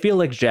videos and they feel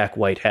like Jack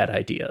White had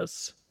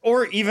ideas.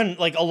 Or even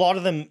like a lot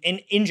of them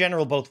in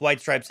general, both White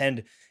Stripes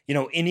and, you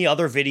know, any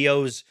other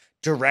videos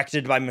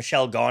directed by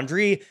Michel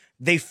Gondry,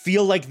 they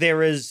feel like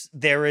there is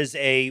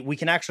a, we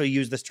can actually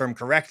use this term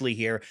correctly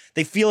here,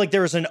 they feel like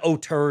there is an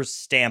auteur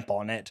stamp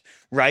on it,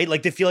 right?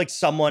 Like they feel like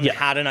someone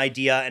had an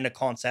idea and a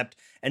concept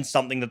and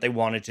something that they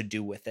wanted to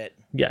do with it.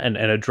 Yeah, and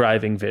a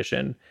driving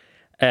vision.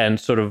 And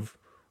sort of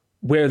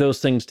where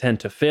those things tend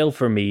to fail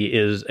for me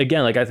is,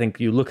 again, like I think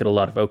you look at a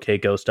lot of OK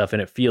Go stuff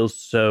and it feels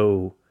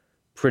so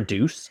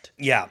produced.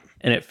 Yeah.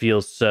 And it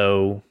feels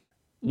so,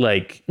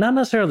 like, not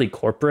necessarily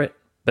corporate,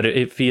 but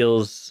it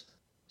feels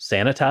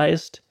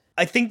sanitized.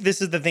 I think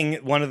this is the thing,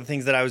 one of the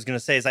things that I was going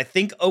to say is I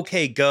think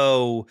OK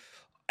Go,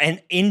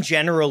 and in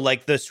general,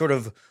 like the sort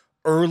of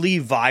early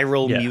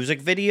viral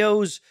music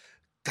videos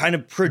kind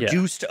of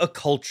produced a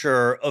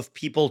culture of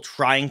people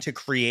trying to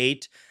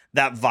create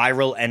that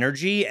viral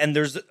energy. And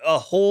there's a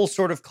whole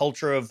sort of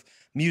culture of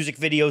music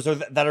videos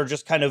that are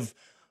just kind of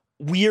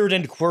weird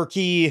and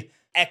quirky,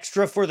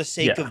 extra for the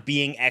sake of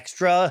being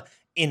extra,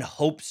 in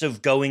hopes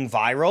of going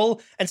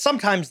viral. And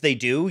sometimes they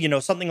do, you know,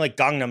 something like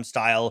Gangnam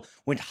Style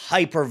went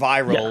hyper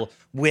viral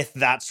with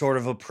that sort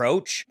of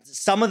approach.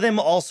 Some of them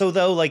also,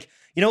 though, like,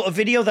 you know, a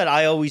video that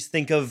I always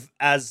think of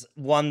as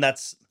one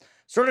that's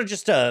sort of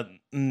just a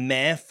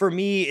meh for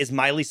me is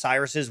Miley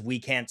Cyrus's We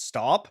Can't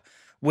Stop,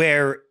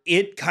 where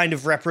it kind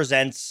of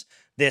represents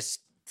this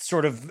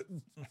sort of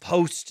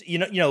post, you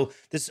know,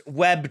 this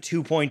web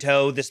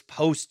 2.0, this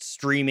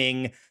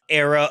post-streaming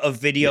era of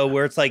video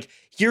where it's like,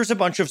 here's a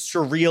bunch of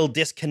surreal,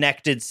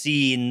 disconnected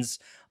scenes.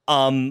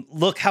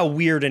 Look how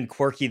weird and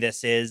quirky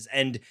this is.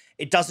 And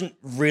it doesn't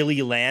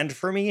really land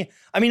for me.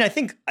 I mean, I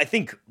think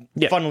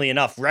funnily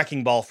enough,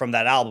 Wrecking Ball from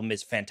that album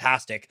is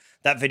fantastic.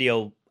 That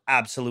video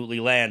absolutely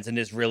lands and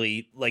is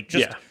really like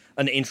just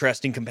an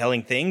interesting,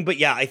 compelling thing. But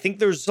yeah, I think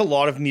there's a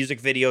lot of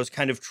music videos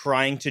kind of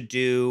trying to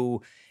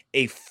do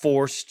a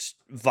forced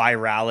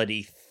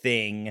virality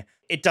thing.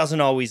 It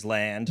doesn't always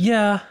land.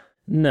 Yeah.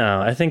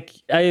 No, I think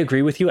I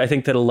agree with you. I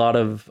think that a lot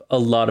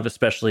of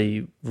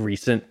especially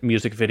recent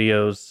music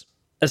videos,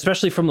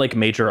 especially from like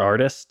major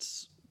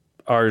artists,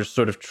 are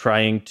sort of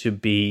trying to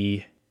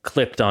be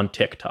clipped on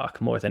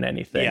TikTok more than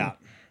anything. Yeah.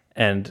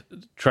 And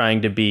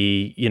trying to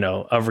be, you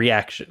know,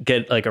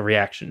 get like a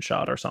reaction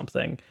shot or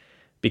something,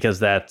 because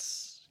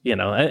that's, you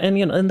know,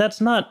 and that's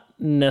not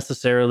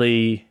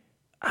necessarily,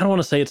 I don't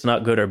want to say it's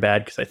not good or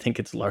bad, because I think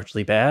it's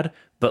largely bad,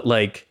 but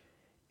like,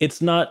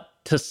 it's not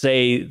to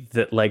say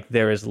that like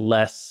there is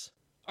less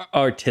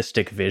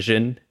artistic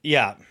vision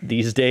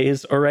these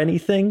days or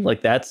anything.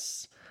 Like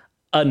that's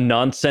a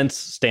nonsense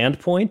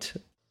standpoint.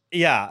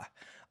 Yeah.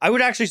 I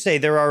would actually say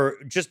there are,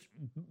 just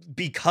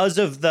because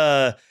of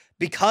the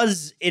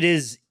because it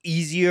is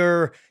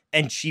easier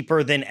and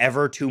cheaper than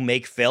ever to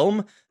make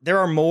film, there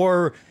are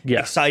more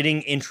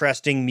exciting,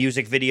 interesting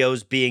music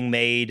videos being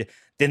made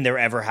than there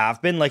ever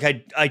have been. Like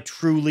I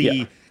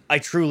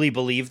truly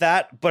believe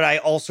that, but I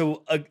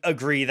also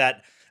agree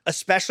that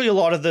especially a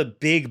lot of the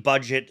big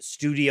budget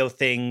studio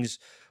things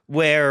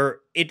where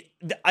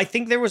I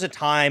think there was a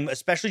time,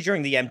 especially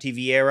during the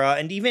MTV era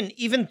and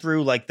even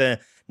through like the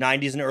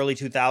 90s and early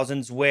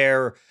 2000s,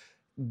 where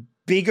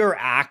bigger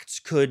acts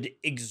could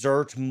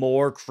exert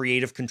more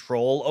creative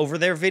control over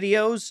their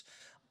videos.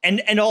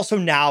 And also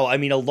now, I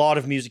mean, a lot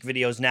of music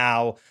videos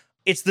now,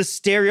 it's the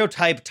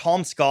stereotype.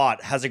 Tom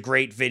Scott has a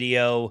great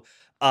video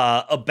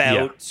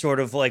about sort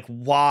of like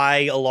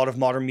why a lot of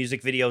modern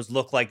music videos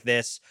look like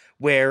this,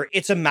 where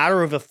it's a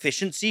matter of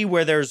efficiency,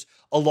 where there's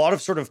a lot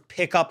of sort of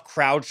pickup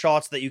crowd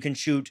shots that you can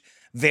shoot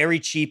very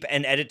cheap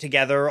and edit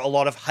together, a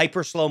lot of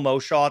hyper slow-mo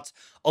shots,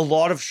 a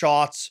lot of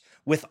shots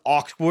with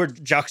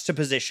awkward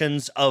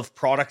juxtapositions of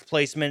product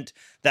placement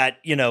that,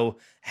 you know,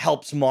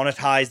 helps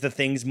monetize the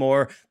things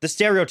more. The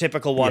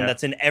stereotypical one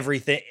that's in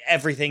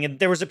everything. And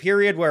there was a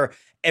period where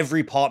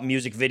every pop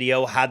music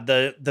video had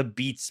the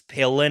Beats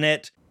pill in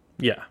it.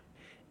 Yeah.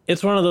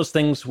 It's one of those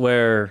things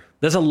where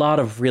there's a lot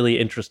of really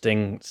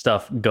interesting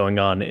stuff going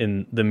on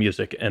in the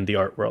music and the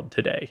art world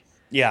today.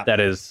 Yeah. That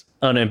is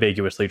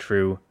unambiguously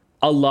true.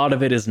 A lot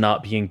of it is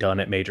not being done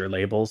at major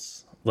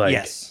labels. Like,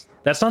 yes.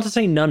 That's not to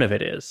say none of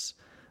it is.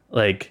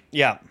 Like,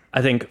 yeah,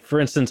 I think, for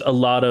instance, a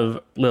lot of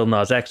Lil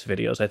Nas X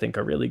videos I think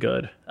are really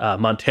good.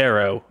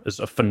 Montero is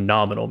a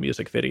phenomenal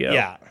music video.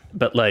 Yeah.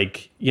 But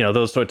like, you know,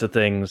 those sorts of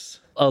things,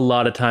 a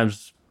lot of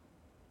times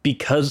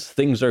because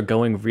things are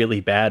going really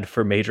bad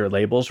for major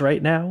labels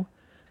right now,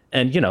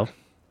 and, you know,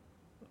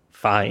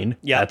 fine.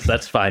 Yeah.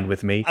 That's fine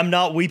with me. I'm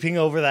not weeping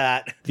over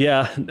that.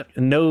 Yeah.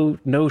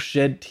 No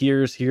shed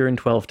tears here in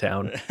 12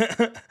 Town.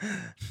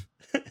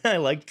 I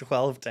like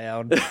 12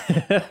 Town.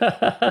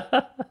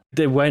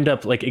 They wind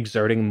up like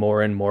exerting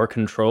more and more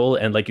control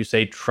and, like you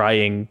say,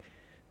 trying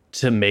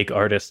to make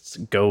artists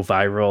go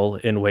viral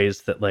in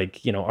ways that,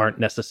 like, you know, aren't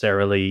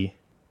necessarily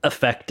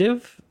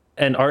effective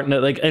and aren't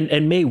like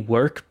and may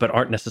work but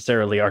aren't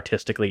necessarily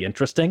artistically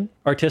interesting.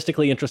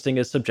 Artistically interesting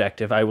is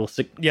subjective. I will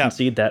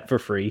concede that for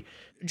free.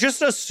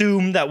 Just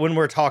assume that when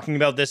we're talking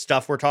about this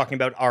stuff, we're talking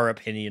about our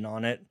opinion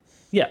on it.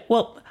 Yeah,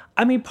 well,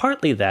 I mean,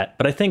 partly that,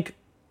 but I think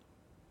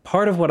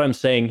part of what I'm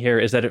saying here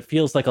is that it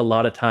feels like a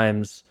lot of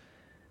times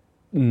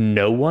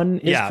no one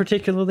is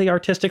particularly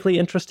artistically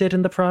interested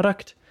in the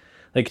product.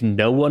 Like,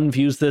 no one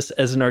views this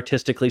as an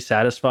artistically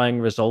satisfying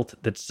result.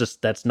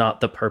 That's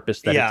not the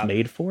purpose that it's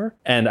made for.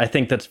 And I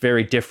think that's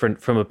very different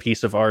from a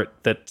piece of art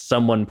that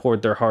someone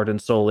poured their heart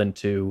and soul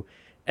into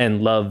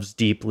and loves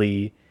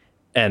deeply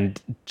and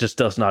just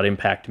does not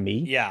impact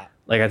me. Yeah.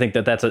 Like, I think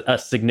that that's a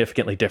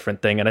significantly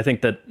different thing. And I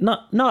think that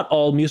not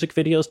all music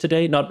videos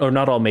today, not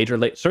all major,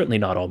 certainly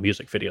not all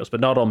music videos, but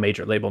not all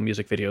major label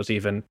music videos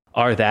even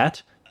are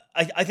that.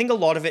 I think a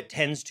lot of it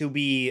tends to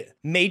be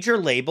major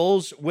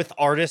labels with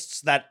artists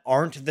that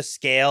aren't the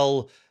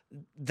scale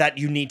that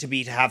you need to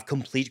be to have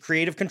complete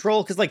creative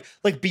control. Because like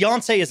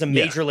Beyonce is a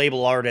major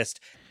label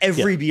artist.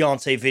 Every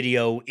Beyonce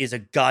video is a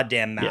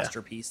goddamn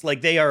masterpiece.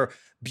 Like, they are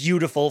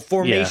beautiful.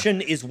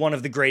 Formation is one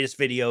of the greatest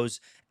videos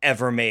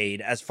ever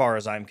made, as far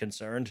as I'm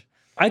concerned.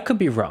 I could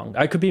be wrong.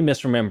 I could be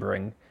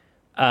misremembering.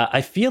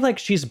 I feel like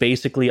she's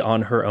basically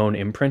on her own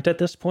imprint at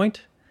this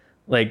point.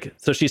 Like,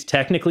 so she's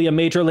technically a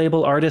major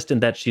label artist in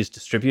that she's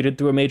distributed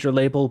through a major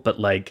label, but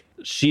like,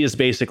 she is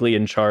basically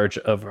in charge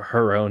of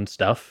her own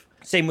stuff.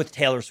 Same with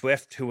Taylor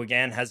Swift, who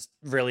again has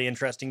really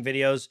interesting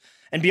videos.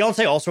 And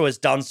Beyonce also has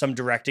done some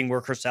directing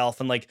work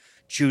herself and like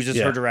chooses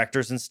her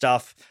directors and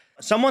stuff.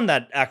 Someone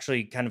that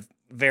actually kind of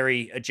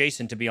very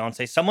adjacent to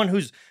Beyonce, someone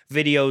whose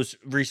videos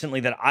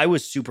recently that I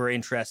was super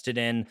interested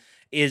in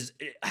is,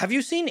 have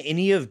you seen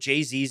any of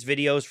Jay-Z's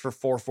videos for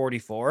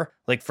 444,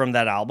 like from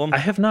that album? I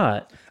have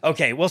not.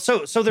 Okay, well,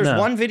 so there's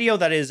one video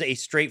that is a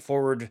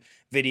straightforward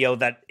video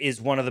that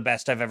is one of the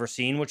best I've ever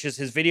seen, which is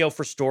his video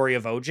for Story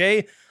of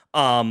OJ,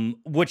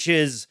 which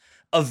is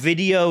a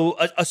video,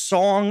 a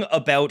song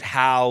about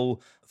how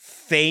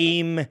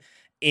fame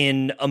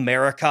in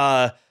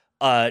America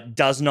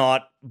does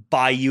not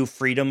buy you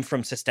freedom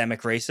from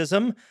systemic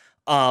racism.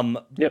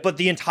 But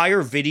the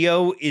entire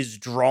video is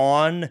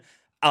drawn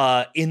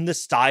in the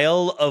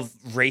style of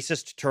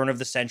racist turn of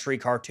the century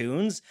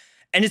cartoons.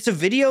 And it's a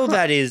video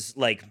that is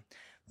like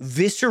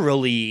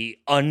viscerally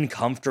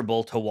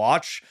uncomfortable to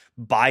watch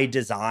by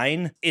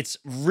design. It's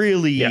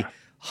really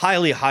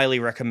highly, highly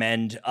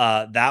recommend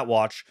that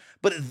watch.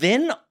 But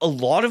then a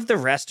lot of the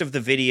rest of the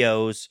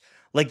videos,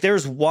 like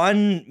there's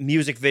one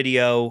music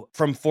video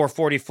from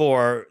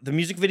 444, the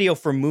music video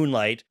for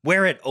Moonlight,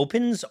 where it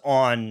opens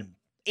on,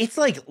 it's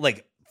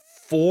like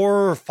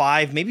 4 or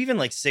 5, maybe even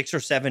like 6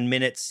 or 7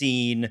 minute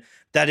scene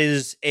that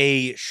is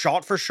a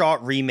shot for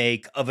shot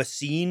remake of a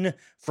scene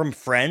from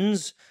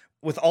Friends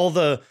with all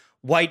the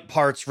white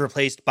parts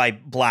replaced by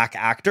black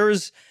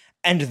actors.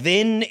 And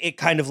then it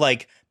kind of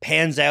like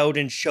pans out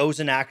and shows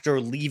an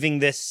actor leaving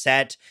this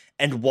set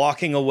and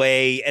walking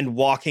away and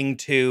walking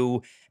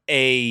to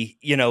a,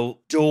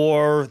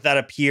 door that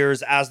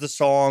appears as the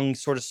song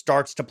sort of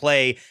starts to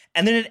play,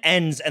 and then it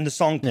ends and the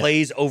song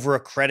plays over a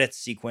credits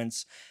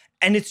sequence.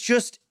 And it's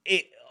just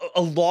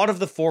a lot of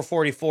the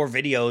 444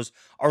 videos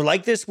are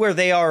like this, where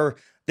they are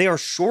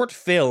short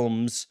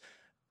films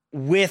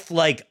with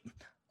like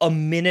a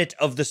minute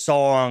of the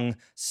song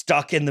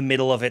stuck in the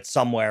middle of it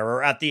somewhere,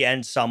 or at the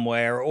end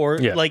somewhere, or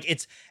like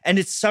it's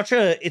such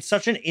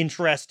an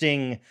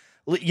interesting,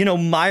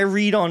 my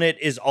read on it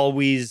is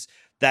always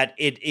that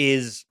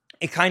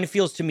it kind of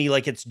feels to me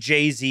like it's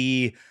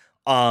Jay-Z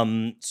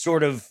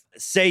sort of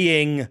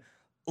saying,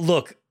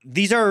 look,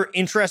 these are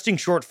interesting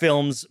short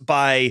films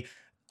by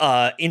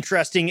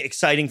interesting,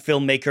 exciting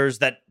filmmakers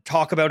that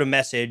talk about a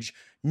message.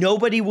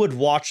 Nobody would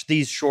watch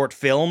these short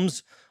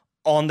films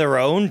on their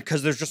own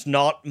because there's just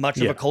not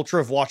much of a culture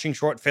of watching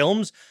short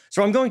films.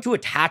 So I'm going to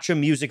attach a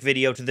music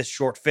video to this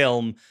short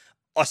film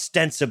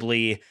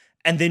ostensibly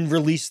and then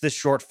release this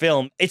short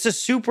film. It's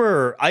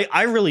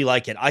I really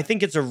like it. I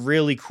think it's a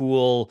really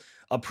cool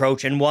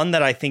approach, and one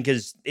that I think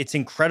it's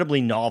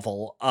incredibly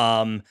novel.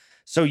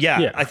 So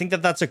I think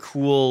that's a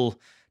cool,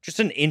 just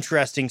an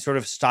interesting sort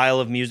of style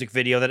of music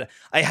video that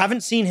I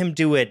haven't seen him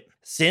do it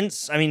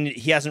since. I mean,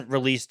 he hasn't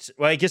released,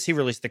 well, I guess he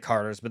released The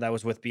Carters, but that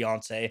was with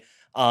Beyonce,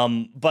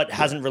 but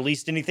hasn't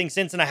released anything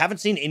since. And I haven't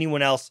seen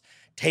anyone else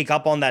take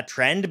up on that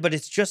trend, but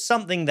it's just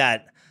something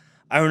that,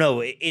 I don't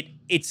know,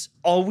 it's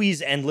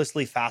always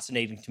endlessly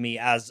fascinating to me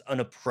as an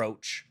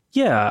approach.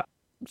 Yeah,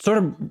 sort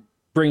of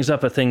brings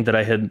up a thing that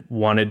I had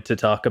wanted to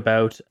talk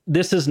about.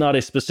 This is not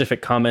a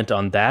specific comment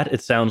on that.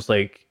 It sounds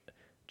like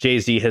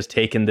Jay-Z has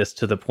taken this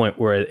to the point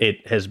where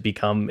it has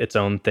become its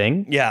own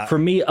thing. Yeah. For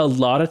me, a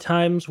lot of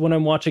times when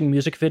I'm watching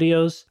music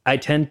videos, I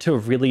tend to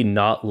really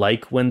not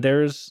like when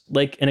there's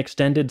like an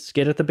extended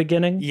skit at the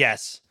beginning.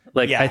 Yes.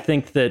 I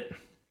think that,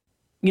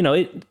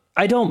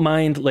 I don't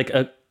mind like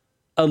a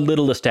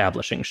little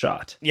establishing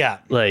shot. Yeah.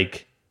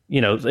 Like,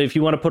 if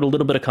you want to put a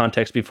little bit of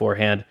context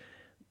beforehand,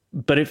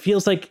 but it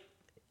feels like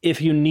if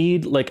you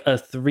need like a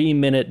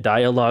 3-minute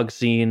dialogue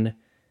scene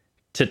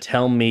to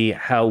tell me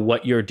how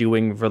what you're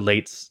doing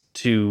relates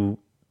to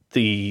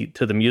the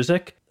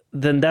music,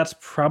 then that's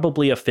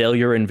probably a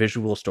failure in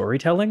visual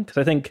storytelling. Because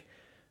I think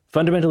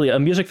fundamentally a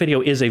music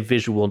video is a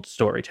visual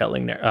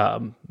storytelling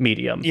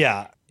medium.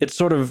 Yeah. It's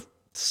sort of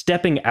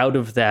stepping out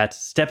of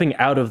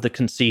the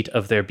conceit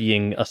of there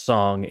being a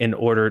song in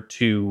order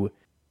to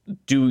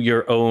do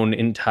your own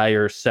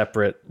entire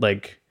separate,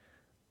 like,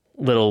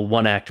 little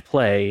one-act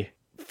play.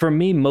 For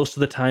me, most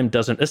of the time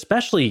doesn't,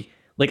 especially,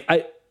 like,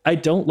 I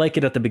don't like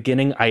it at the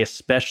beginning. I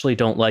especially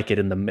don't like it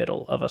in the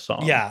middle of a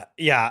song. Yeah.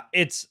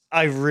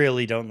 I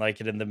really don't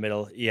like it in the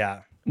middle.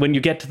 Yeah. When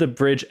you get to the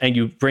bridge and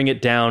you bring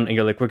it down and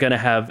you're like, we're going to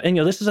have, and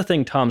this is a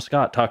thing Tom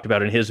Scott talked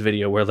about in his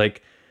video where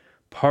like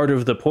part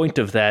of the point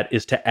of that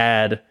is to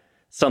add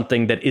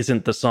something that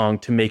isn't the song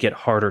to make it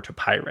harder to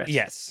pirate.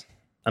 Yes.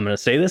 I'm going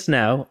to say this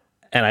now,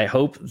 and I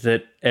hope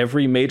that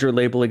every major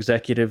label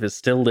executive is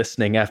still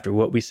listening after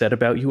what we said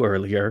about you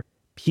earlier.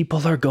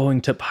 People are going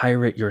to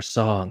pirate your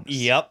songs.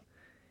 Yep.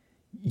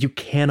 You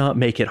cannot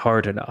make it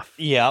hard enough.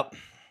 Yep.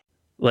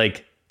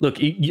 Like, look,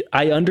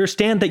 I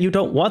understand that you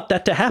don't want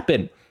that to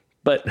happen,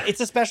 but it's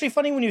especially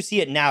funny when you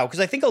see it now, because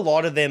I think a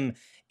lot of them,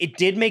 it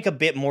did make a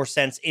bit more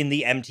sense in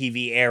the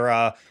MTV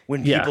era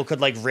when people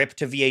could like rip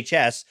to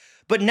VHS.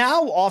 But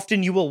now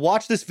often you will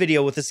watch this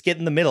video with a skit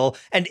in the middle,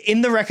 and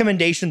in the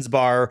recommendations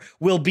bar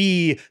will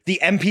be the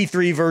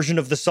MP3 version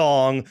of the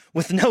song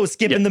with no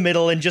skip in the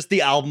middle and just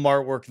the album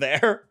artwork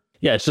there.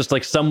 Yeah, it's just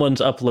like someone's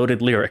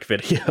uploaded lyric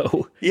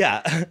video.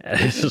 Yeah.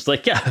 And it's just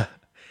like, yeah.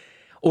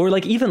 Or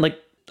like even like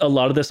a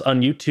lot of this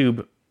on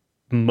YouTube,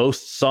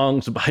 most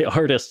songs by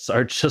artists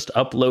are just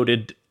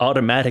uploaded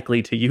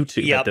automatically to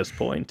YouTube at this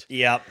point.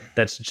 Yep.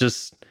 That's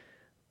just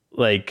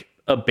like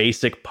a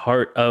basic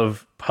part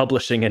of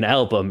publishing an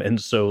album. And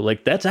so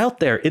like that's out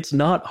there. It's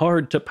not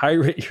hard to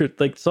pirate your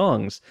like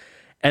songs.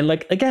 And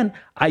like, again,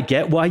 I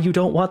get why you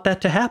don't want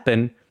that to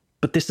happen,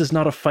 but this is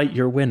not a fight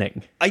you're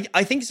winning.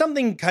 I think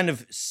something kind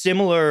of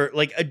similar,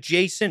 like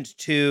adjacent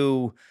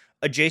to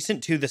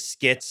the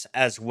skits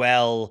as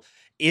well,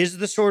 is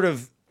the sort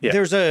of,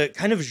 there's a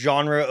kind of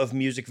genre of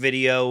music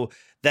video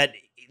that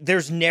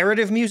there's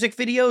narrative music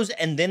videos,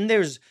 and then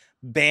there's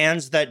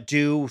bands that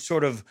do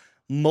sort of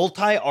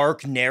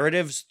multi-arc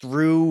narratives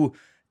through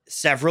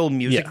several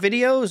music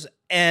videos.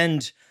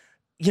 And,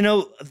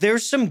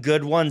 there's some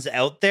good ones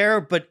out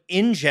there, but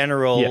in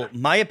general,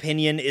 my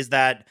opinion is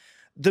that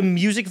the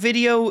music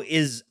video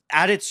is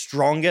at its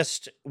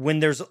strongest when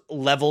there's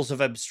levels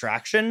of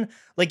abstraction.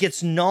 Like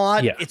it's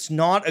not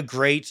a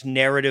great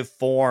narrative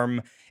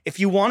form. If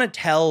you want to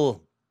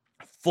tell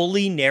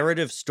fully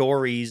narrative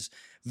stories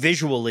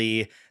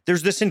visually,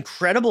 there's this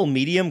incredible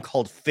medium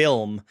called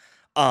film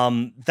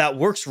that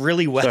works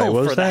really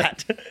well for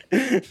that.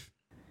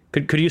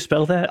 Could you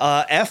spell that?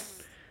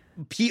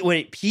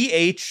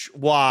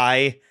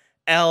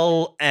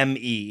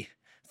 PHYLME.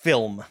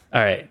 Film.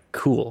 All right,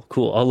 cool.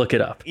 I'll look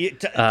it up.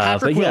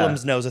 Patrick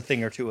Willems knows a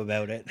thing or two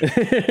about it.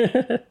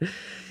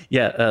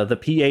 The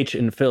PH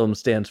in film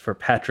stands for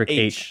Patrick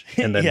H.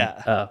 And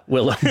then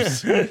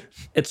Willems.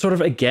 It sort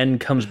of, again,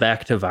 comes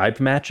back to vibe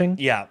matching.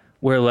 Yeah.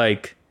 Where,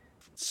 like,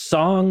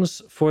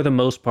 songs, for the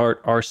most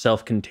part, are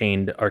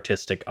self-contained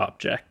artistic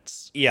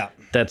objects. Yeah.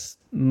 That's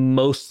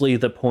mostly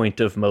the point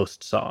of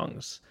most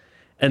songs.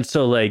 And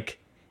so, like,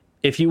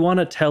 if you want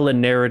to tell a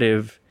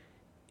narrative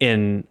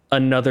in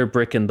Another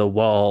Brick in the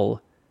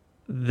Wall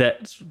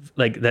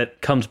that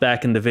comes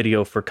back in the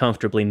video for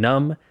Comfortably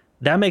Numb,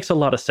 that makes a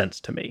lot of sense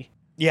to me.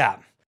 Yeah.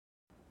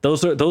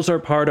 Those are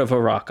part of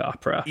a rock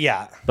opera.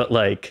 Yeah. But,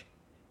 like,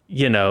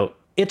 you know,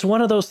 it's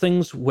one of those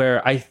things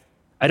where I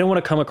don't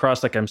want to come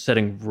across like I'm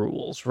setting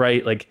rules,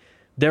 right? Like,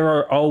 there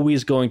are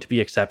always going to be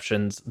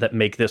exceptions that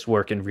make this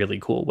work in really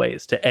cool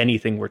ways to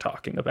anything we're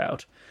talking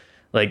about.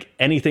 Like,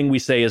 anything we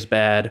say is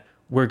bad,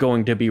 we're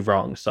going to be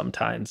wrong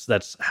sometimes.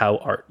 That's how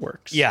art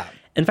works. Yeah.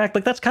 In fact,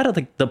 like, that's kind of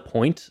like the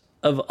point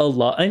of a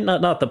lot,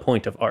 not the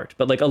point of art,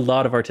 but like a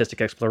lot of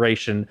artistic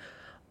exploration.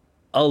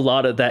 A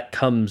lot of that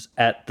comes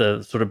at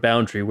the sort of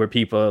boundary where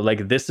people are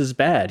like, this is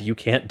bad. You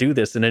can't do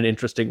this in an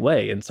interesting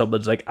way. And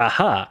someone's like,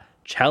 aha,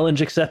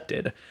 challenge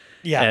accepted.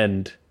 Yeah.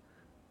 And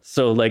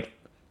so, like,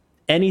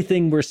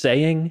 anything we're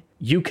saying,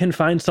 you can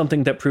find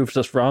something that proves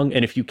us wrong.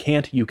 And if you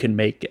can't, you can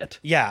make it.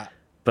 Yeah.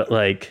 But,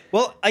 like...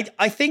 Well,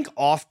 I think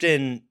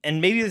often,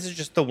 and maybe this is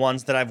just the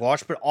ones that I've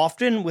watched, but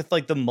often with,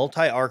 like, the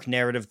multi-arc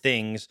narrative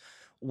things,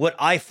 what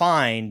I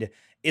find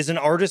is an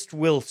artist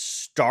will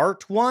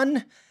start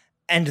one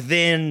and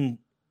then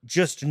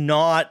just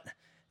not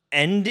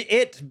end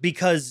it,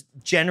 because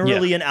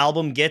generally an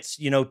album gets,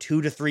 2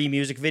 to 3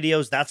 music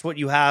videos. That's what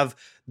you have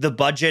the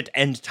budget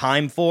and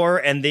time for.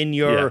 And then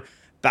you're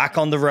back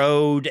on the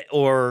road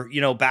or,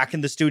 back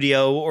in the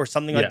studio or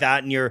something like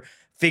that. And you're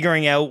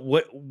figuring out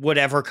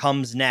whatever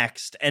comes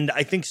next. And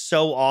I think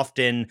so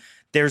often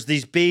there's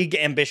these big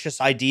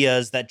ambitious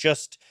ideas that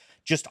just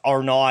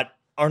are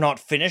not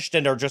finished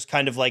and are just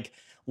kind of like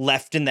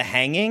left in the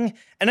hanging.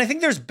 And I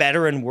think there's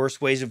better and worse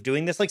ways of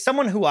doing this. Like,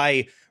 someone who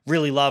I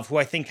really love, who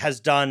I think has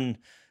done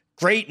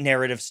great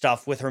narrative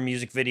stuff with her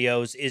music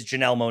videos, is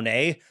Janelle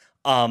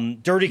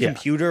Monáe. Dirty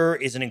Computer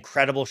is an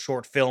incredible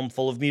short film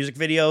full of music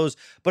videos,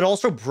 but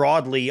also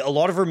broadly, a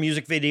lot of her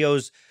music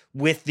videos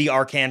with the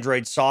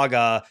ArchAndroid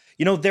saga,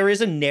 there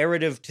is a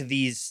narrative to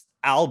these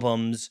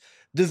albums.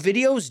 The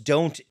videos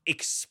don't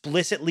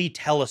explicitly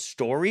tell a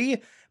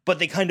story, but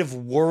they kind of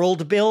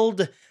world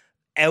build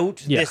out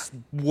this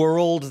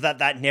world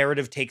that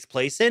narrative takes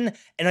place in.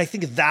 And I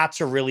think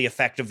that's a really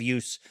effective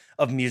use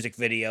of music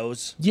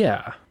videos.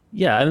 Yeah.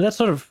 Yeah. And that's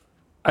sort of,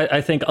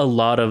 I think a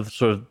lot of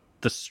sort of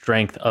the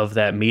strength of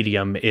that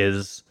medium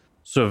is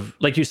sort of,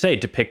 like you say,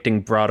 depicting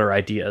broader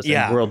ideas.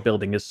 And world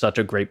building is such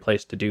a great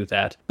place to do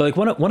that. But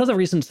like one of the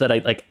reasons that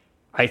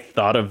I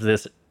thought of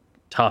this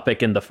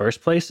topic in the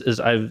first place is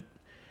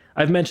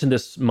I've mentioned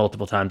this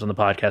multiple times on the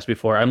podcast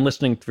before. I'm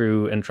listening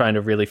through and trying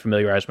to really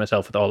familiarize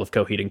myself with all of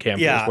Coheed and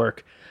Cambria's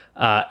work.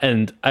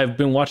 And I've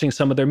been watching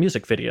some of their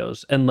music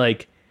videos. And,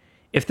 like,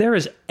 if there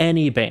is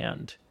any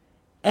band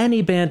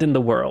in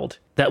the world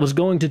that was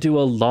going to do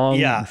a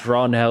long,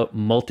 drawn-out,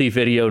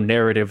 multi-video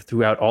narrative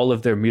throughout all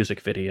of their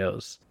music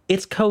videos,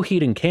 it's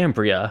Coheed and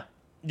Cambria,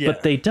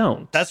 but they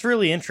don't. That's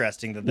really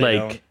interesting that they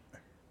don't.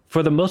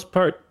 For the most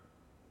part,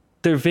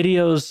 their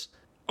videos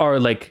are,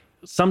 like...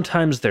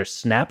 Sometimes they're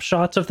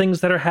snapshots of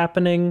things that are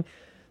happening.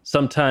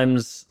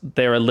 Sometimes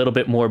they're a little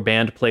bit more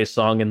band play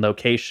song in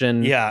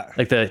location. Yeah.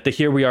 Like the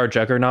Here We Are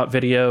Juggernaut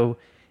video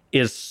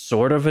is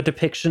sort of a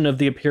depiction of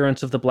the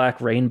appearance of the Black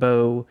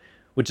Rainbow,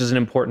 which is an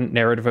important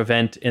narrative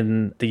event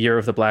in the Year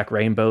of the Black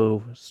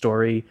Rainbow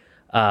story,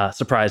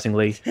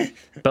 surprisingly.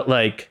 But,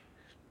 like,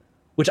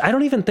 which I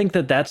don't even think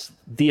that's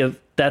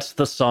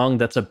the song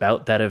that's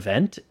about that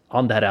event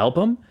on that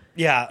album.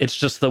 Yeah. It's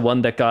just the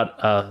one that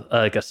got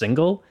like a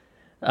single.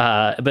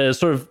 But it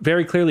sort of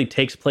very clearly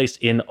takes place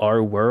in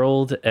our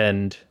world,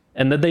 and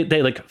then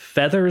they like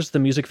Feathers, the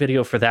music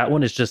video for that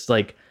one is just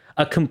like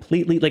a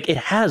completely, like, it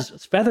has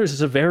Feathers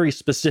is a very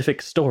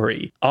specific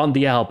story on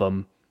the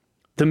album.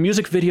 The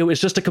music video is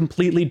just a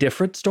completely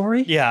different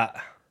story. Yeah.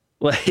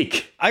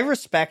 Like, I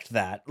respect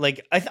that.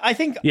 Like, I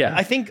think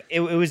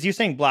it was you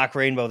saying Black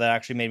Rainbow that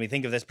actually made me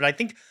think of this, but I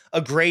think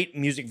a great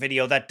music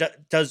video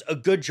that does a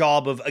good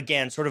job of,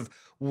 again, sort of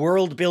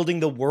world building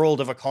the world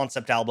of a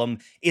concept album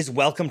is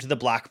Welcome to the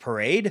Black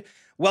Parade.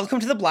 Welcome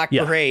to the Black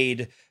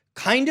Parade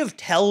kind of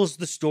tells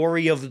the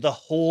story of the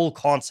whole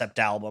concept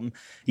album.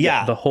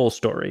 Yeah. The whole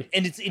story.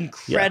 And it's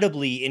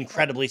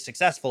incredibly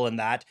successful in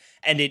that.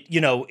 And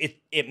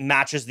it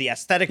matches the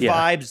aesthetic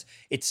vibes.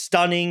 It's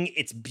stunning.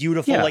 It's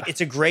beautiful. Yeah. Like,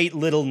 it's a great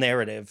little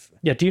narrative.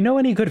 Yeah. Do you know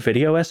any good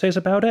video essays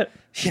about it?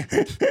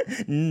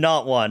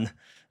 Not one.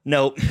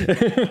 Nope.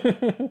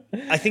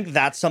 I think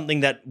that's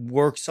something that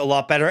works a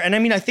lot better. And I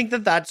mean, I think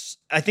that's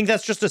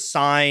just a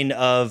sign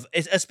of,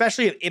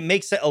 especially it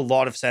makes a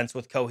lot of sense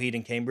with Coheed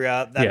and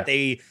Cambria that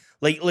they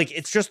like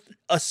it's just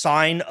a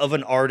sign of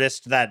an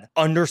artist that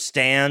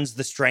understands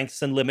the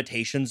strengths and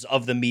limitations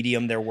of the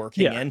medium they're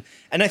working in.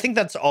 And I think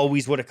that's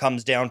always what it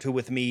comes down to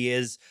with me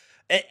is,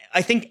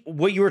 I think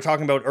what you were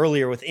talking about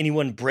earlier with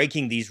anyone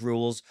breaking these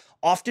rules,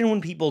 often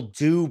when people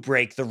do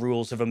break the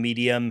rules of a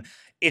medium,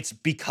 it's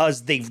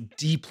because they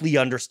deeply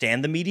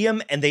understand the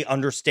medium and they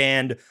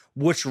understand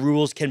which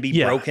rules can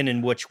be broken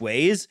in which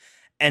ways.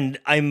 And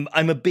I'm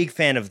a big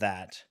fan of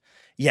that.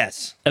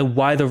 Yes. And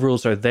why the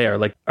rules are there.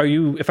 Like,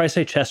 if I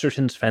say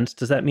Chesterton's Fence,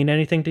 does that mean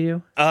anything to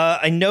you?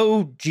 I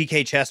know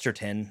G.K.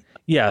 Chesterton.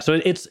 Yeah,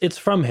 so it's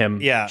from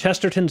him. Yeah.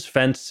 Chesterton's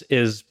Fence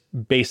is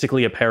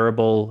basically a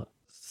parable.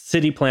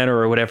 City planner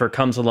or whatever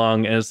comes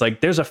along and is like,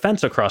 there's a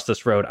fence across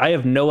this road. I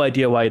have no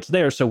idea why it's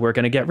there, so we're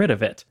going to get rid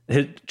of it.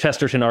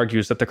 Chesterton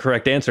argues that the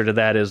correct answer to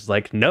that is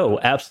like,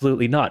 no,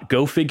 absolutely not.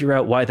 Go figure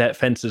out why that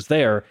fence is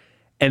there,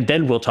 and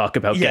then we'll talk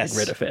about getting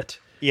rid of it.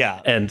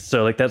 Yeah. And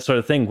so like that sort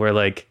of thing where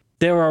like,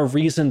 there are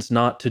reasons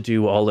not to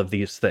do all of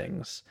these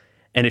things.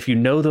 And if you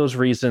know those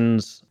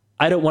reasons,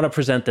 I don't want to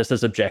present this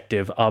as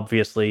objective.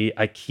 Obviously,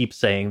 I keep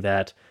saying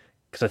that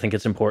because I think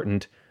it's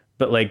important.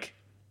 But like,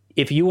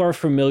 if you are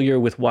familiar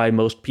with why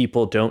most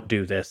people don't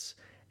do this,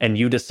 and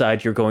you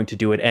decide you're going to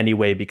do it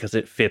anyway because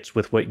it fits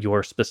with what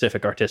your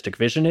specific artistic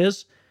vision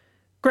is,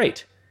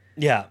 great.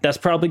 Yeah. That's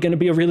probably going to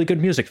be a really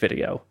good music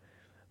video.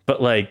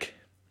 But like,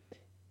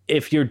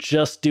 if you're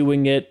just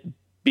doing it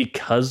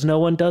because no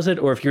one does it,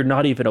 or if you're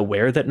not even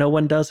aware that no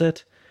one does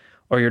it,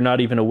 or you're not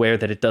even aware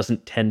that it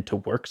doesn't tend to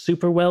work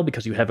super well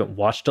because you haven't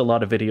watched a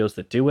lot of videos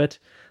that do it,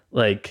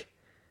 like,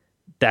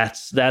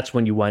 that's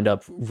when you wind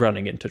up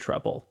running into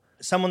trouble.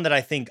 Someone that I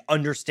think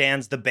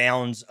understands the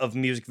bounds of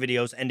music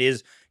videos and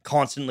is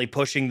constantly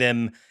pushing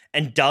them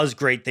and does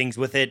great things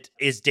with it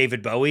is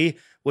David Bowie,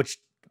 which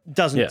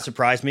doesn't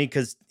surprise me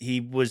because he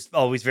was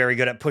always very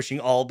good at pushing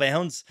all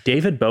bounds.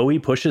 David Bowie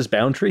pushes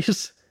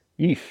boundaries?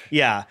 Eesh.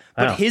 Yeah,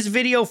 but his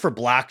video for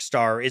Black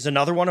Star is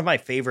another one of my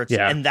favorites,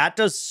 and that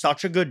does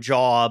such a good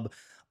job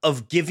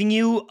of giving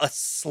you a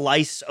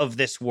slice of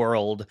this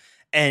world,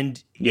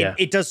 and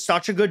it does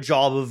such a good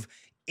job of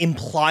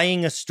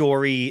implying a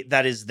story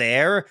that is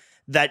there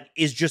that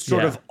is just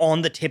sort of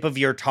on the tip of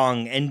your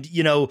tongue. And,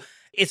 you know,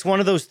 it's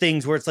one of those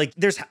things where it's like,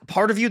 there's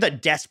part of you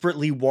that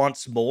desperately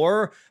wants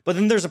more, but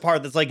then there's a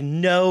part that's like,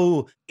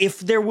 no, if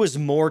there was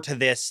more to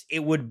this,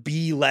 it would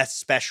be less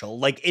special.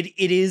 Like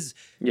it is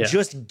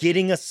just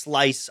getting a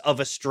slice of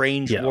a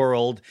strange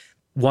world.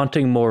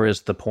 Wanting more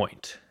is the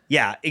point.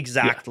 Yeah,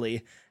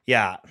 exactly.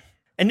 Yeah.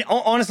 And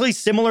honestly,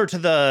 similar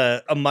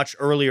to a much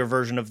earlier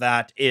version of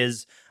that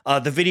is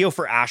the video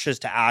for Ashes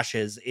to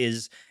Ashes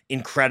is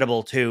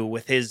incredible too,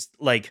 with his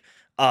like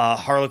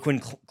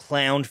Harlequin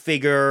clown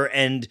figure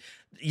and,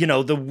 you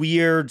know, the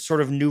weird sort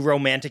of new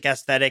romantic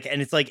aesthetic.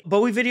 And it's like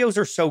Bowie videos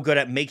are so good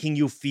at making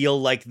you feel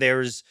like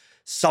there's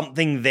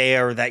something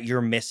there that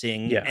you're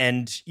missing. Yeah.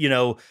 And, you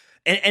know,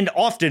 and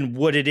often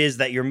what it is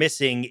that you're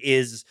missing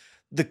is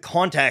the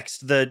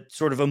context, the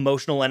sort of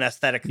emotional and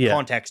aesthetic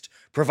context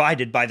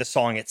provided by the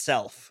song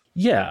itself.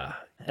 Yeah.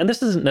 And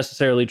this isn't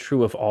necessarily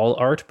true of all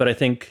art, but I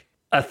think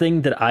a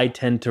thing that I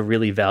tend to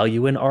really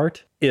value in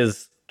art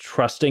is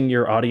trusting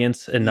your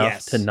audience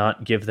enough to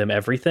not give them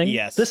everything.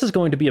 Yes. This is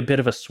going to be a bit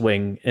of a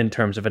swing in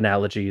terms of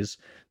analogies.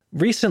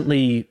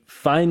 Recently,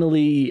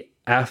 finally,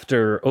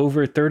 after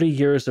over 30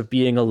 years of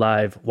being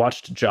alive,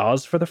 watched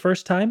Jaws for the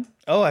first time.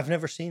 Oh, I've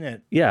never seen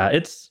it. Yeah,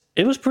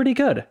 it was pretty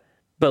good.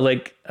 But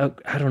like,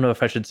 I don't know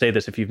if I should say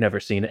this if you've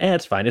never seen it.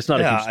 It's fine. It's not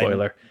a huge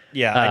spoiler.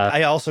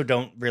 I also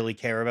don't really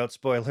care about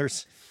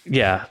spoilers.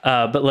 Yeah,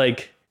 but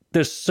like,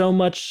 there's so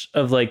much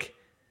of like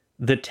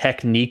the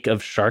technique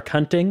of shark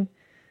hunting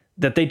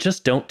that they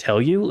just don't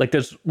tell you. Like,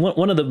 there's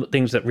one of the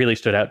things that really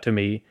stood out to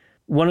me.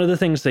 One of the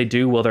things they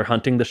do while they're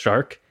hunting the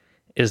shark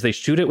is they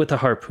shoot it with a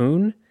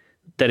harpoon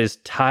that is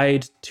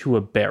tied to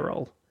a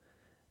barrel,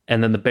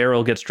 and then the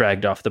barrel gets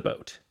dragged off the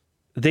boat.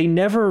 They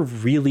never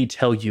really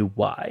tell you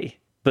why,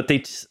 but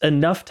they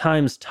enough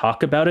times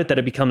talk about it that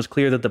it becomes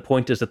clear that the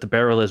point is that the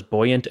barrel is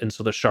buoyant, and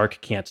so the shark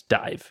can't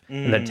dive.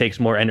 And that takes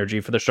more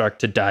energy for the shark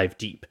to dive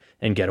deep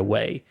and get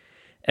away.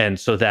 And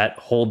so that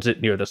holds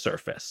it near the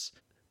surface.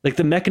 Like,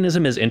 the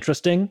mechanism is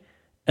interesting.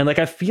 And like,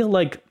 I feel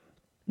like,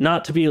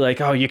 not to be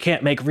like, oh, you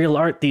can't make real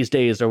art these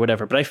days or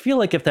whatever, but I feel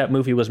like if that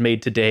movie was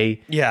made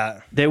today,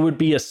 there would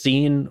be a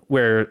scene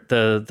where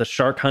the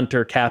shark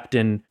hunter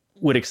captain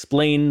would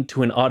explain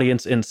to an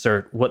audience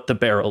insert what the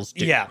barrels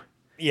do.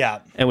 Yeah.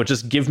 And would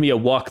just give me a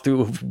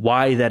walkthrough of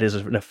why that is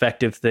an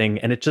effective thing.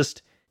 And it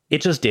just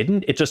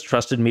didn't. It just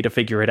trusted me to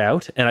figure it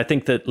out. And I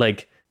think that,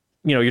 like,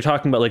 you know, you're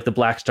talking about like the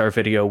Black Star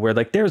video where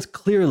like there's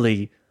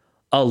clearly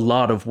a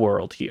lot of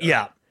world here.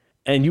 Yeah.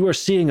 And you are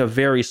seeing a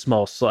very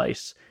small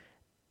slice.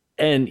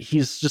 And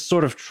he's just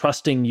sort of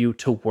trusting you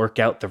to work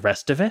out the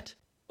rest of it,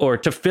 or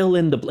to fill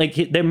in the blank.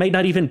 There may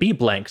not even be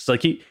blanks.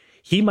 Like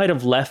he might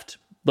have left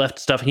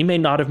stuff. He may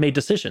not have made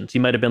decisions. He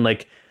might have been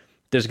like,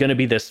 there's going to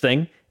be this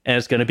thing, and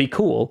it's going to be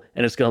cool,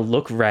 and it's going to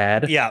look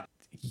rad. Yeah.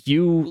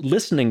 You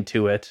listening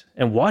to it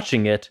and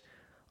watching it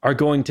are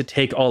going to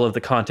take all of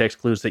the context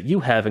clues that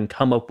you have and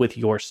come up with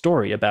your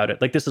story about it.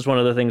 Like, this is one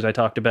of the things I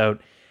talked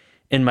about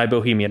in my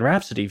Bohemian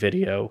Rhapsody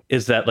video,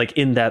 is that like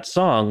in that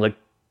song, like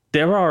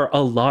there are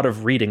a lot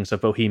of readings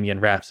of Bohemian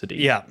Rhapsody.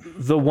 Yeah.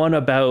 The one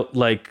about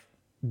like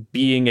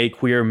being a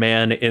queer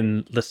man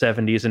in the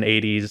 70s and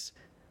 80s,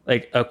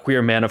 like a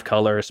queer man of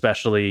color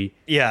especially,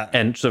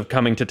 and sort of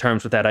coming to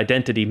terms with that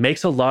identity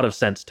makes a lot of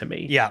sense to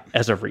me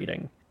as a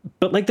reading.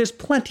 But like there's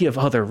plenty of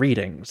other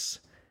readings,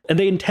 and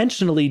they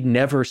intentionally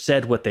never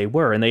said what they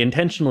were, and they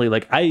intentionally,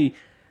 like, I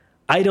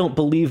don't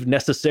believe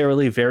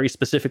necessarily very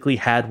specifically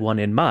had one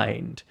in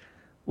mind.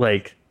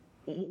 Like,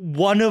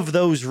 one of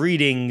those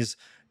readings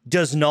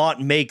does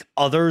not make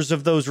others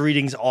of those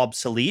readings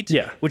obsolete,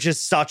 which is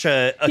such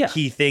a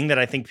key thing that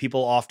I think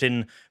people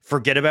often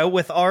forget about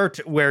with art,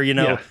 where, you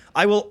know,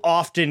 I will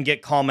often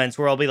get comments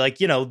where I'll be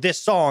like, you know,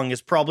 this song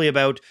is probably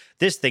about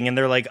this thing. And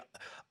they're like,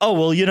 oh,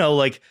 well, you know,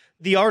 like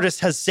the artist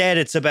has said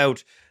it's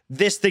about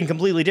this thing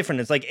completely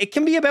different. It's like, it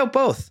can be about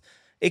both.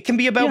 It can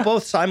be about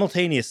both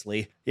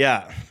simultaneously.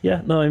 Yeah.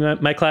 Yeah. No,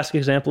 my classic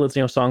example is,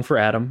 you know, Song for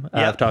Adam.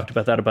 I've talked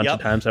about that a bunch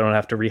of times. I don't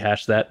have to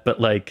rehash that. But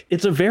like,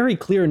 it's a very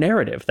clear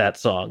narrative, that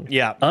song.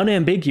 Yeah.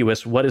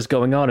 Unambiguous what is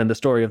going on in the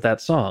story of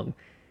that song.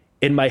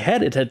 In my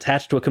head, it's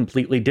attached to a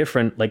completely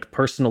different, like,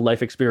 personal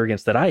life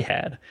experience that I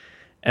had.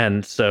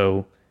 And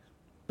so,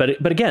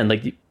 but again,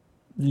 like,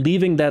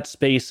 leaving that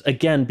space,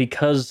 again,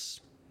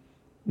 because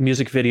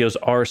music videos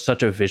are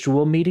such a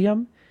visual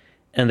medium,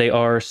 and they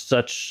are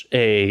such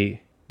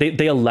a...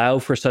 They allow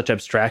for such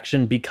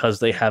abstraction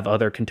because they have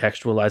other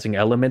contextualizing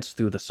elements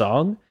through the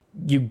song.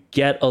 You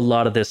get a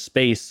lot of this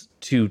space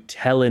to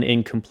tell an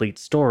incomplete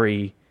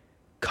story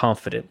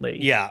confidently.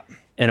 Yeah.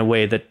 In a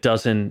way that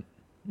doesn't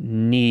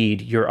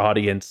need your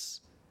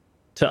audience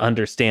to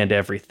understand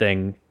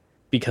everything,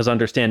 because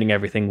understanding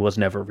everything was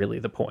never really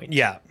the point.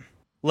 Yeah.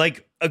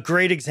 Like, a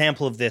great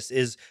example of this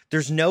is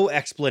there's no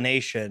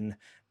explanation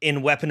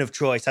in Weapon of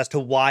Choice as to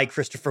why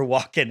Christopher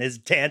Walken is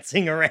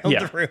dancing around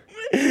the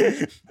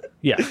room.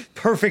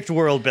 Perfect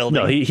world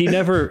building. No, he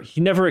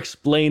never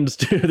explains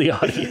to the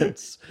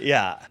audience.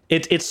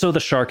 It's so the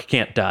shark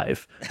can't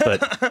dive.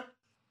 But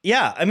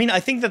yeah, I mean,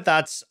 I think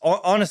that's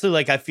honestly,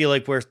 like, I feel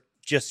like we're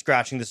just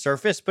scratching the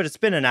surface, but it's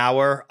been an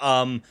hour.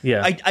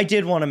 I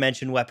did want to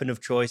mention Weapon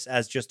of Choice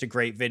as just a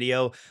great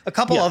video. A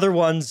couple other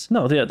ones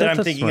that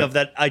I'm thinking of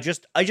that I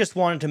just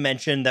wanted to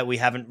mention that we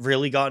haven't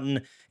really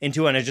gotten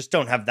into, and I just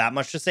don't have that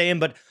much to say in.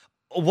 But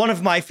one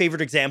of my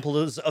favorite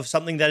examples of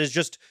something that is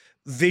just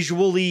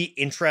visually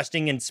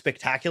interesting and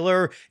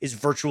spectacular is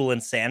Virtual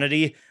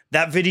Insanity.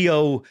 That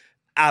video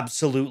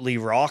absolutely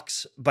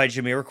rocks, by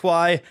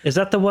Jamiroquai. Is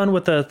that the one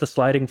with the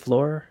sliding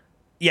floor?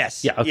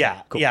 Yes. Yeah. Okay,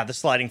 cool. Yeah. The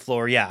sliding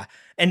floor. Yeah.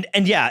 And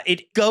yeah,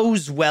 it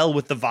goes well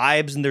with the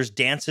vibes, and there's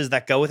dances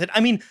that go with it.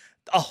 I mean,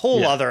 a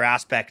whole other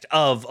aspect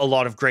of a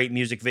lot of great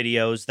music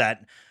videos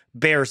that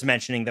bears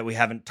mentioning that we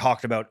haven't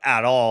talked about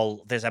at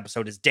all this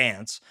episode is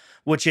dance,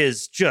 which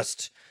is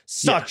just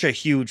such a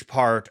huge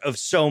part of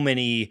so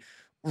many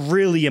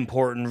really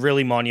important,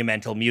 really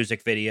monumental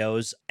music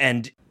videos.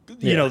 And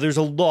you know, there's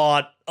a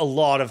lot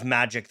of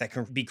magic that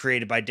can be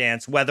created by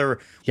dance, whether...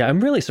 Yeah, I'm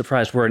really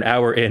surprised we're an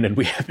hour in and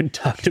we haven't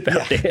talked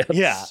about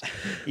dance.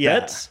 Yeah.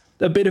 That's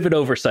a bit of an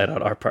oversight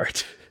on our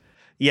part.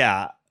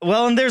 Yeah.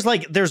 Well, and there's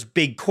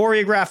big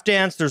choreographed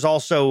dance. There's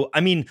also,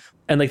 I mean...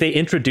 And like they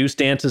introduce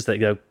dances that,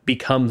 you know,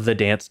 become the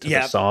dance to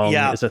the song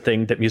is a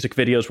thing that music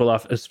videos will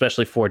often,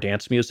 especially for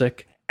dance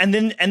music. And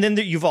then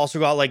you've also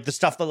got like the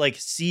stuff that like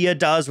Sia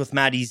does with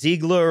Maddie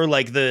Ziegler,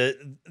 like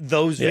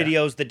those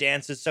videos. The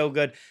dance is so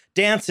good.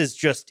 Dance is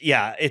just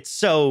it's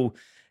so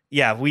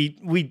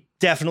we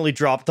definitely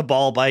dropped the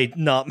ball by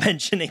not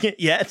mentioning it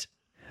yet.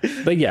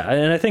 But yeah,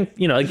 and I think,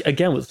 you know,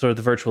 again with sort of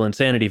the Virtual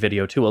Insanity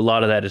video too, a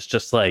lot of that is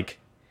just like,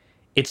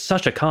 it's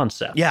such a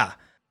concept. Yeah,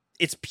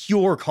 it's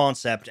pure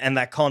concept, and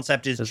that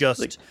concept is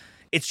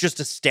it's just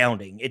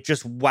astounding. It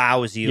just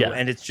wows you,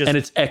 and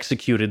it's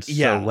executed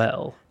so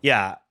well.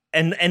 Yeah.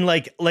 And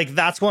like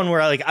that's one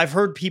where like I've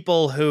heard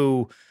people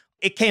who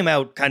it came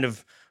out kind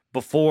of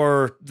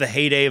before the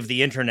heyday of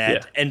the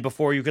internet and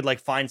before you could like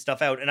find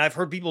stuff out. And I've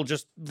heard people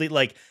just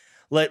like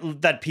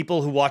that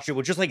people who watch it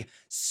would just like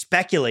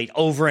speculate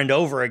over and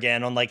over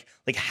again on like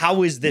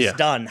how is this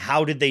done?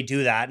 How did they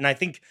do that? And I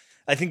think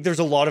there's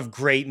a lot of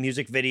great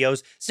music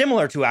videos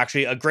similar to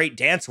actually a great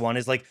dance one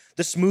is like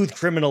the Smooth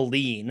Criminal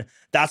Lean.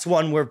 That's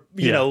one where,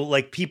 you know,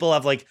 like people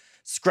have like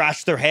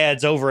scratch their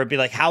heads over it, be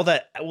like, how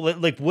that,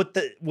 like, what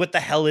the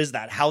hell is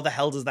that? How the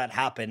hell does that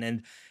happen?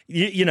 And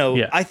you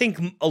know, I think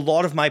a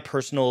lot of my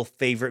personal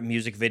favorite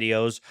music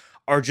videos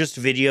are just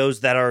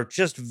videos that are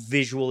just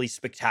visually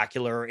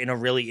spectacular in a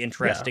really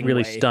interesting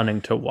really way.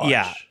 Stunning to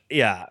watch.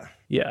 Yeah.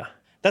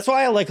 That's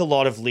why I like a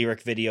lot of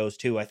lyric videos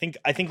too. I think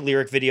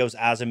lyric videos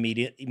as a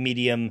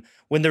medium,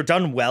 when they're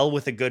done well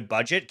with a good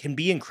budget, can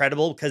be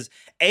incredible because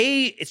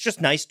it's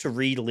just nice to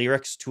read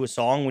lyrics to a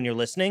song when you're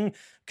listening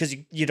because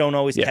you don't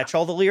always catch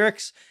all the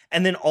lyrics.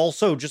 And then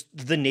also just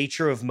the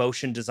nature of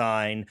motion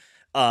design,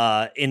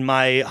 in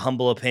my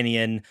humble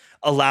opinion,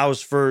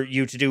 allows for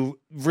you to do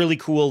really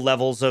cool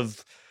levels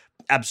of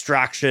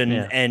abstraction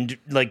and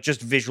like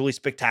just visually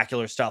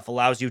spectacular stuff.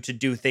 Allows you to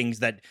do things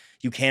that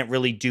you can't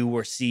really do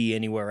or see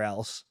anywhere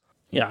else.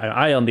 Yeah,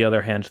 I, on the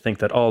other hand, think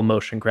that all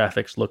motion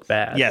graphics look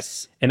bad.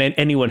 Yes. And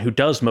anyone who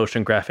does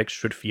motion graphics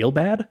should feel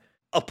bad.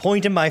 a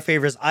point in my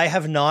favor is I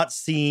have not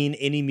seen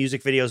any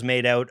music videos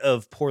made out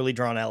of poorly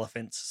drawn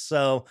elephants.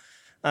 So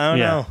I don't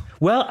know.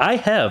 Well, I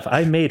have.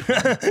 I made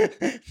one.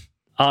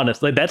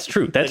 Honestly, that's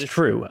true. That's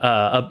true.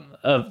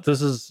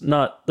 This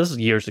is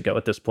years ago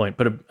at this point,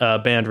 but a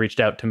band reached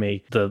out to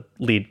me. The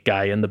lead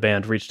guy in the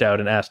band reached out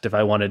and asked if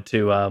I wanted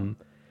to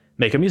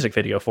make a music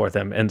video for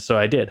them. And so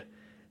I did.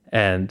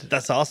 And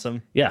that's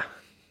awesome. Yeah.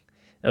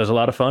 It was a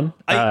lot of fun.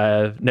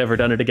 I've never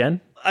done it again.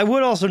 I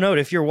would also note,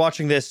 if you're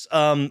watching this,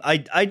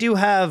 I do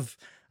have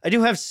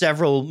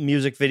several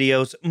music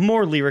videos,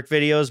 more lyric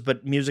videos,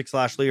 but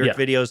music/lyric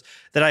videos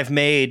that I've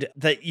made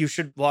that you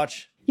should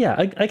watch. Yeah,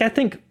 I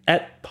think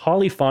at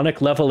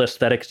polyphonic level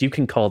aesthetics, you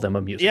can call them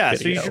a music video. Yeah,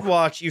 so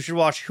you should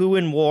watch Who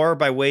in War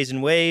by Ways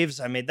and Waves.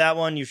 I made that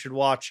one. You should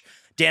watch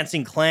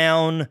Dancing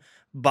Clown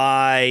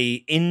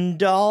by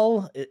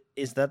Indal.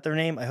 Is that their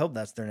name? I hope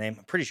that's their name.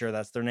 I'm pretty sure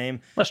that's their name.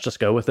 Let's just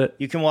go with it.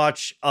 You can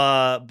watch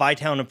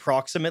Bytown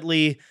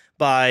Approximately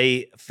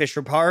by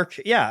Fisher Park.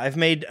 Yeah, I've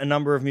made a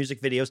number of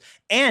music videos.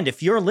 And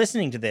if you're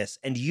listening to this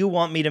and you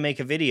want me to make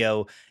a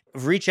video,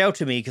 reach out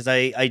to me, because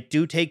I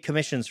do take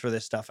commissions for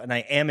this stuff and I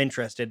am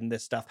interested in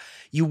this stuff.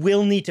 You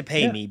will need to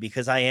pay me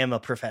because I am a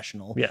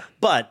professional. Yeah.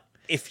 But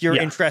if you're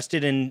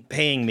interested in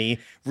paying me,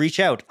 reach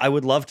out. I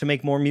would love to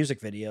make more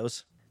music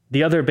videos.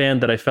 The other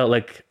band that I felt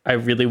like I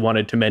really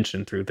wanted to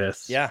mention through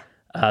this,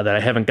 that I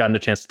haven't gotten a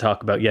chance to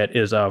talk about yet,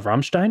 is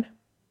Rammstein.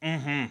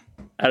 Mm-hmm.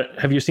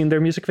 Have you seen their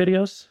music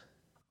videos?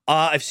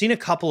 I've seen a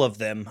couple of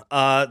them.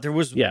 There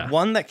was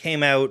one that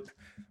came out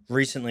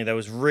recently that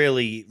was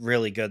really,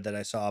 really good that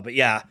I saw. But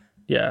yeah.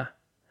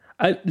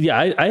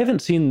 I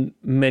haven't seen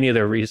many of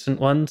their recent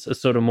ones.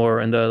 It's sort of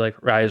more in the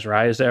like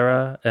Rise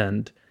era,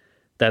 and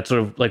that's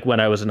sort of like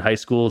when I was in high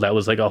school. That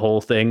was like a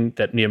whole thing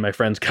that me and my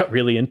friends got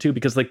really into,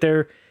 because like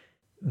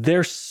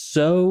they're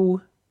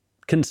so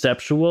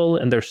conceptual,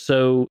 and they're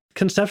so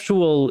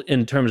conceptual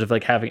in terms of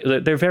like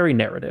they're very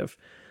narrative,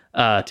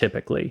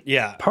 typically.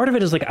 Yeah. Part of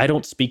it is like, I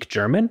don't speak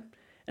German,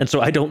 and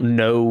so I don't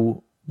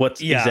know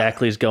what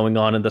exactly is going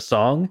on in the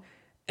song.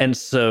 And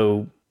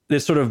so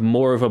there's sort of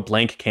more of a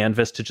blank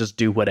canvas to just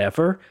do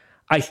whatever.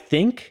 I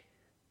think,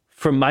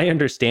 from my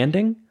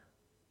understanding,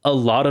 a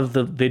lot of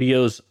the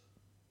videos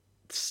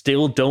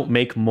still don't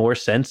make more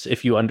sense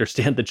if you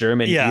understand the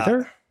German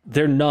either.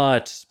 They're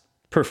not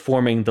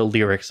performing the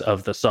lyrics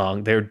of the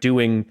song. They're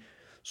doing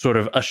sort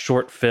of a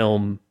short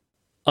film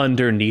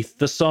underneath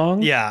the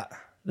song. Yeah.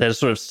 That is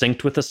sort of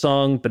synced with the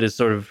song, but is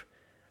sort of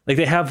like,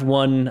 they have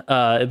one,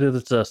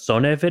 it's a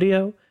Sonne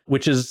video,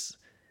 which is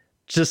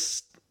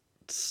just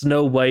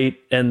Snow White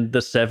and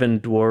the Seven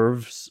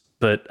Dwarves,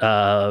 but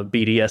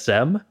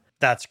BDSM.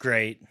 That's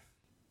great.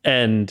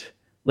 And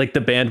like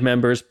the band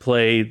members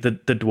play the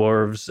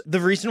dwarves. The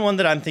recent one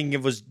that I'm thinking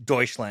of was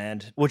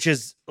Deutschland, which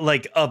is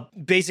like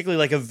basically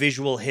like a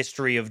visual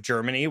history of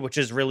Germany, which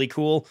is really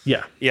cool.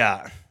 Yeah.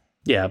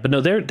 Yeah, but no,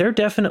 they're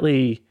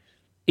definitely,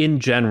 in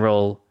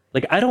general,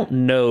 like, I don't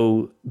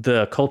know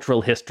the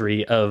cultural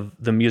history of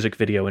the music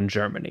video in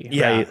Germany,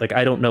 right? Like,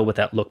 I don't know what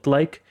that looked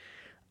like.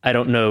 I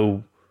don't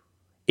know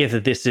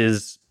if this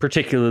is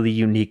particularly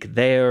unique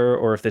there,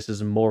 or if this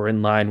is more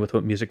in line with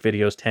what music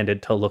videos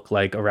tended to look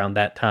like around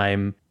that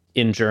time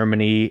in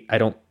Germany. I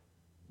don't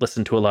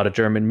listen to a lot of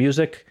German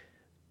music,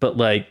 but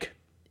like,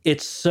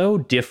 it's so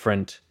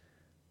different.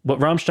 What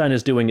Rammstein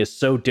is doing is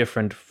so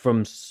different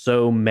from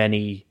so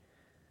many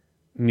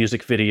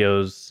music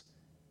videos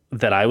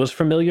that I was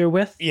familiar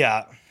with.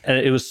 Yeah. And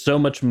it was so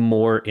much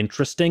more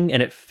interesting,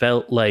 and it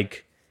felt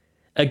like,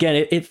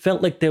 again, it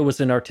felt like there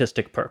was an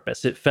artistic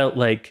purpose. It felt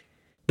like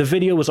the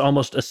video was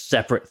almost a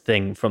separate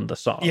thing from the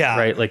song,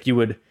 right? Like, you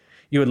would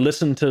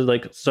listen to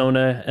like Sonne,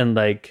 and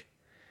like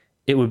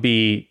it would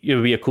be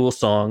a cool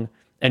song,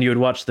 and you would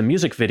watch the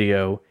music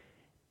video,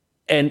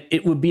 and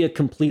it would be a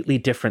completely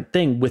different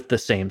thing with the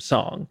same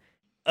song.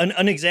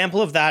 An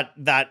example of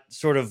that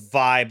sort of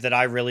vibe that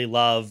I really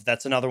love,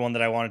 that's another one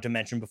that I wanted to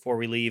mention before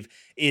we leave,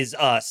 is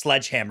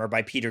Sledgehammer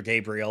by Peter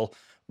Gabriel,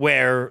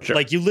 where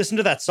like, you listen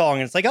to that song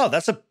and it's like, oh,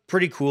 that's a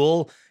pretty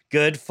cool,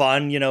 good,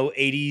 fun,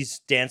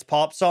 80s dance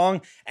pop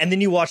song. And then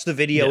you watch the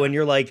video and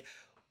you're like,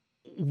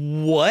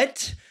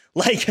 what?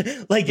 Like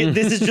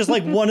this is just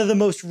like one of the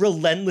most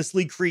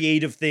relentlessly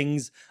creative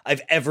things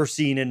I've ever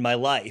seen in my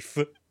life.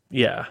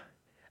 Yeah.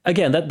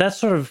 Again, that's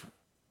sort of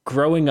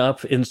growing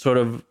up in sort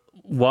of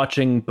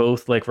watching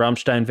both like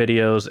Rammstein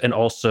videos and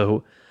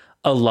also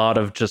a lot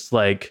of just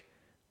like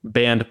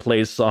band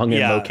plays song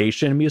in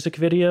location music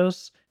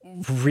videos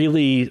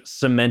really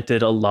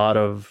cemented a lot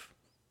of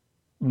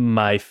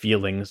my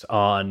feelings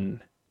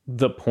on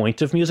the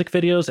point of music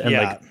videos and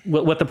like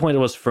what the point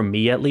was for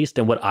me, at least,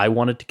 and what I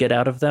wanted to get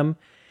out of them.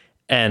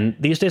 And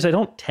these days I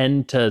don't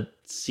tend to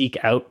seek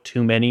out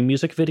too many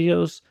music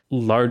videos,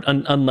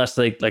 unless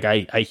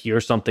I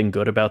hear something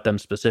good about them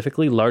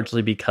specifically,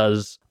 largely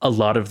because a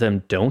lot of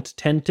them don't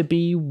tend to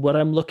be what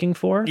I'm looking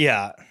for.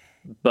 Yeah.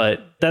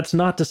 But that's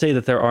not to say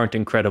that there aren't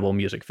incredible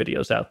music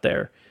videos out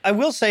there. I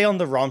will say on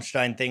the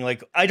Rammstein thing,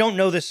 like, I don't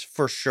know this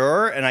for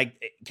sure, and I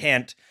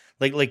can't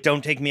Like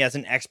don't take me as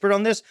an expert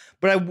on this,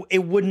 but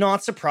it would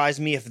not surprise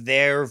me if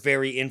they're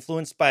very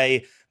influenced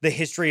by the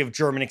history of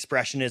German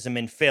expressionism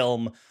in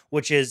film,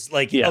 which is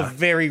like a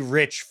very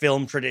rich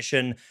film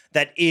tradition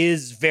that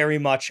is very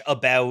much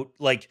about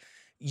like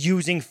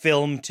using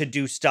film to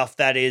do stuff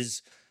that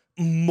is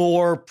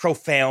more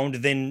profound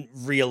than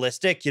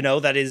realistic,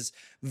 that is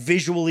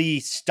visually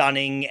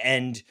stunning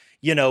and,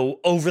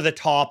 over the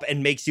top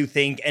and makes you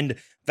think, and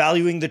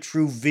valuing the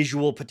true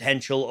visual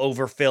potential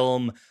over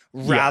film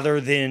rather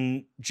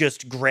than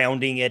just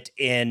grounding it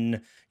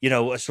in,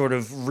 a sort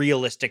of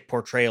realistic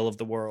portrayal of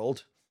the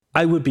world.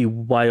 I would be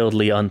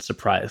wildly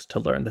unsurprised to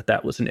learn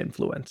that was an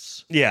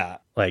influence. Yeah.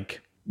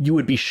 Like, you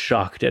would be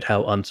shocked at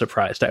how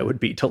unsurprised I would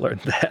be to learn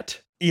that.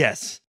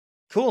 Yes.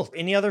 Cool.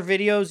 Any other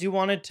videos you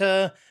wanted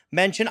to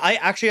mention?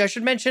 I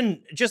should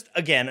mention just,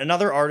 again,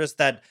 another artist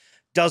that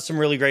does some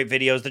really great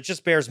videos that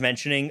just bears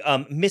mentioning.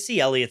 Missy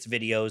Elliott's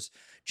videos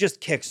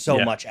just kick so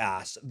much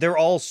ass. They're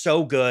all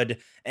so good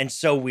and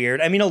so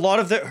weird. I mean, a lot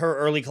of her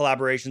early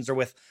collaborations are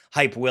with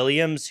Hype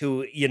Williams,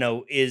 who,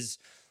 is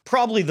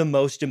probably the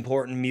most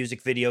important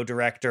music video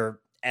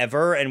director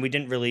ever. And we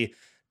didn't really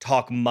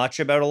talk much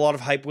about a lot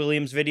of Hype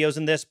Williams videos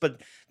in this,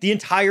 but the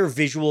entire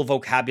visual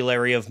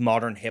vocabulary of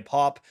modern hip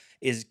hop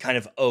is kind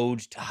of ode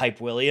to Hype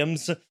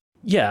Williams.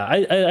 Yeah,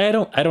 I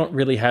don't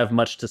really have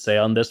much to say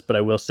on this, but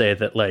I will say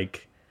that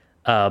like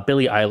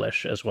Billie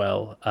Eilish as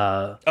well.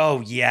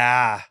 Oh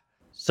yeah.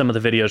 Some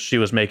of the videos she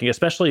was making,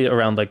 especially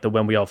around like the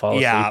When We All Fall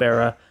Asleep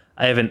era,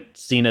 I haven't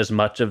seen as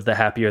much of the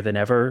Happier Than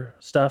Ever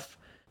stuff.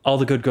 All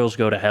the Good Girls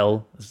Go to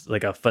Hell is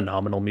like a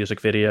phenomenal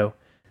music video.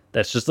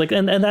 That's just like,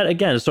 and that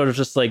again is sort of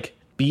just like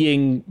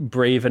being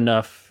brave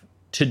enough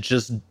to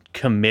just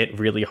commit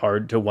really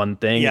hard to one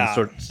thing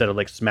instead of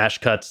like smash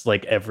cuts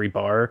like every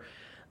bar.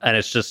 And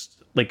it's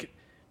just like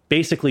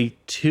basically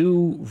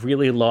 2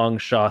 really long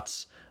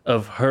shots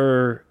of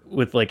her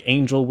with like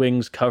angel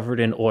wings covered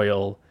in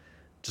oil,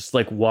 just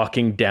like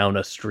walking down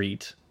a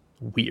street.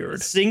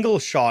 Weird. Single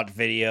shot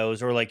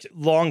videos or like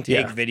long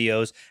take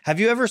videos. Have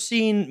you ever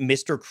seen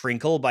Mr.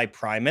 Crinkle by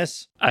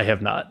Primus? I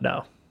have not,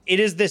 no. It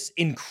is this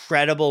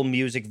incredible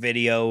music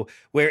video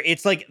where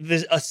it's like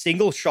a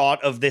single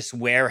shot of this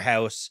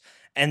warehouse,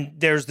 and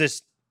there's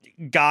this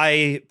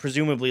guy,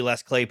 presumably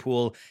Les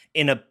Claypool,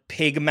 in a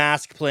pig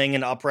mask playing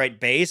an upright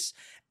bass.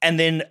 And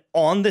then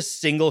on this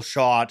single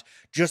shot,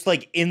 just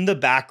like in the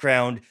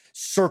background,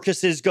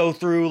 circuses go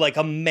through, like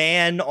a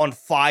man on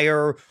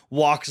fire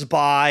walks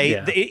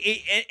by,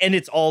 and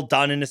it's all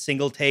done in a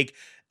single take.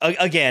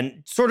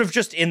 Again, sort of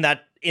just in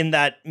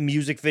that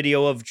music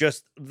video of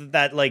just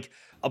that like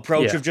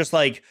approach of just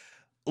like,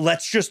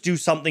 let's just do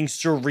something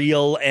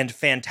surreal and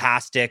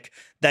fantastic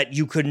that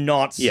you could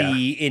not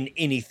see in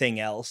anything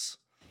else.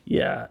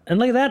 Yeah. And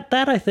like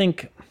that I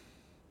think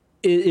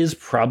is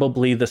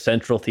probably the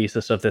central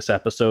thesis of this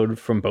episode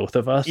from both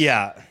of us.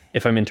 Yeah.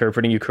 If I'm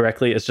interpreting you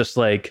correctly, it's just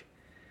like,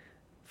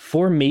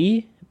 for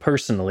me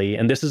personally,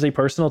 and this is a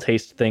personal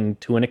taste thing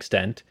to an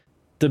extent,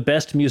 the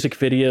best music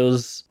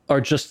videos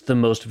are just the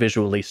most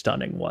visually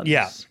stunning ones.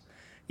 Yeah.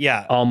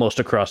 Yeah. Almost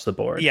across the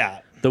board. Yeah.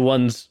 The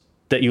ones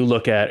that you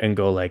look at and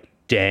go like,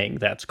 dang,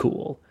 that's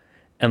cool.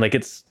 And like,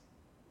 it's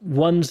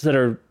ones that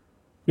are,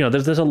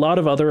 there's a lot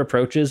of other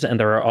approaches, and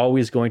there are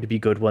always going to be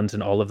good ones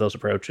in all of those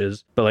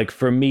approaches. But like,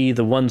 for me,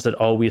 the ones that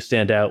always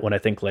stand out when I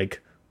think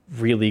like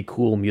really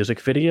cool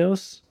music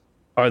videos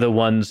are the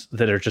ones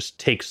that are just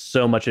take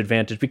so much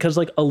advantage, because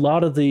like a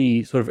lot of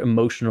the sort of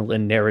emotional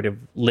and narrative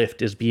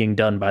lift is being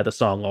done by the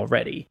song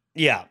already.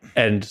 Yeah.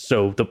 And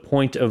so the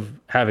point of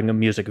having a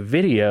music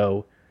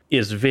video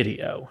is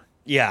video.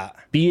 Yeah.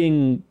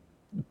 Being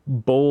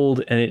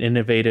bold and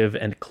innovative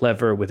and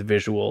clever with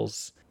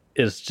visuals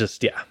is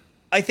just,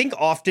 I think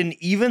often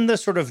even the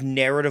sort of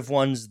narrative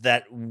ones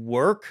that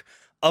work,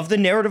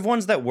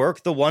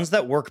 the ones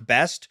that work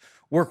best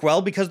work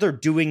well because they're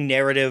doing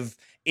narrative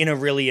in a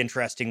really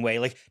interesting way.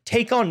 Like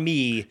Take On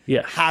Me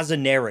has a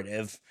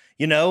narrative,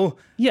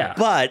 Yeah.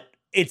 But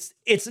it's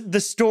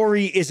the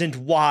story isn't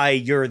why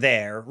you're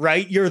there,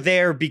 right? You're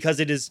there because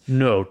it is.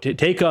 No,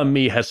 Take On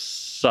Me has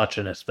such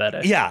an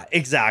aesthetic. Yeah,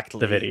 exactly.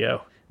 The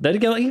video. That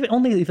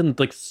even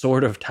like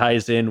sort of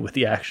ties in with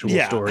the actual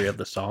story of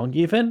the song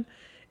even.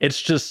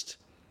 It's just,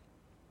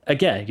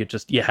 again,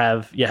 you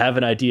have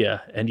an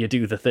idea and you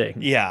do the thing.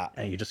 Yeah.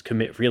 And you just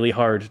commit really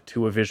hard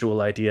to a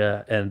visual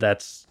idea, and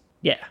that's,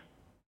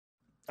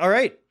 All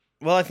right.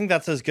 Well, I think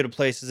that's as good a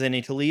place as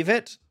any to leave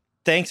it.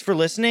 Thanks for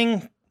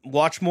listening.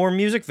 Watch more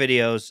music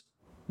videos.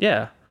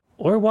 Yeah.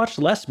 Or watch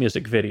less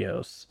music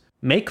videos.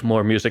 Make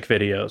more music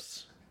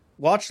videos.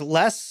 Watch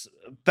less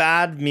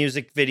bad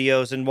music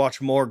videos and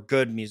watch more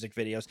good music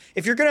videos.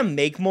 If you're going to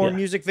make more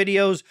music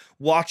videos,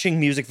 watching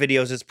music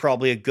videos is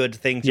probably a good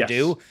thing to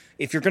do.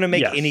 If you're going to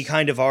make any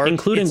kind of art,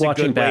 including it's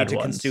watching a good way bad to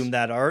ones. consume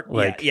that art.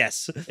 Like,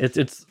 yes.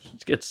 It's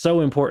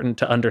so important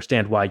to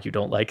understand why you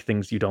don't like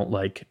things you don't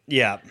like.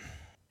 Yeah.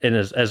 And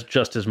as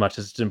just as much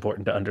as it's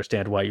important to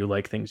understand why you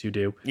like things you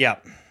do. Yeah.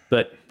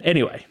 But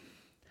anyway,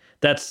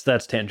 that's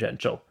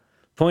tangential.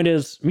 Point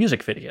is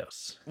music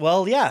videos.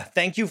 Well, yeah.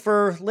 Thank you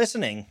for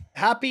listening.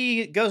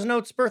 Happy Ghost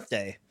Notes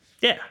birthday.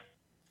 Yeah.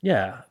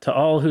 Yeah. To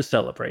all who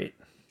celebrate.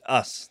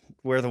 Us.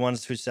 We're the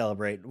ones who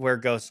celebrate. We're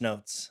Ghost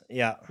Notes.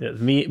 Yeah.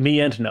 Me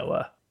and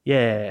Noah.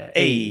 Yeah.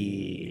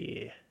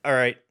 Hey. All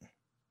right.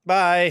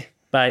 Bye.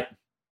 Bye.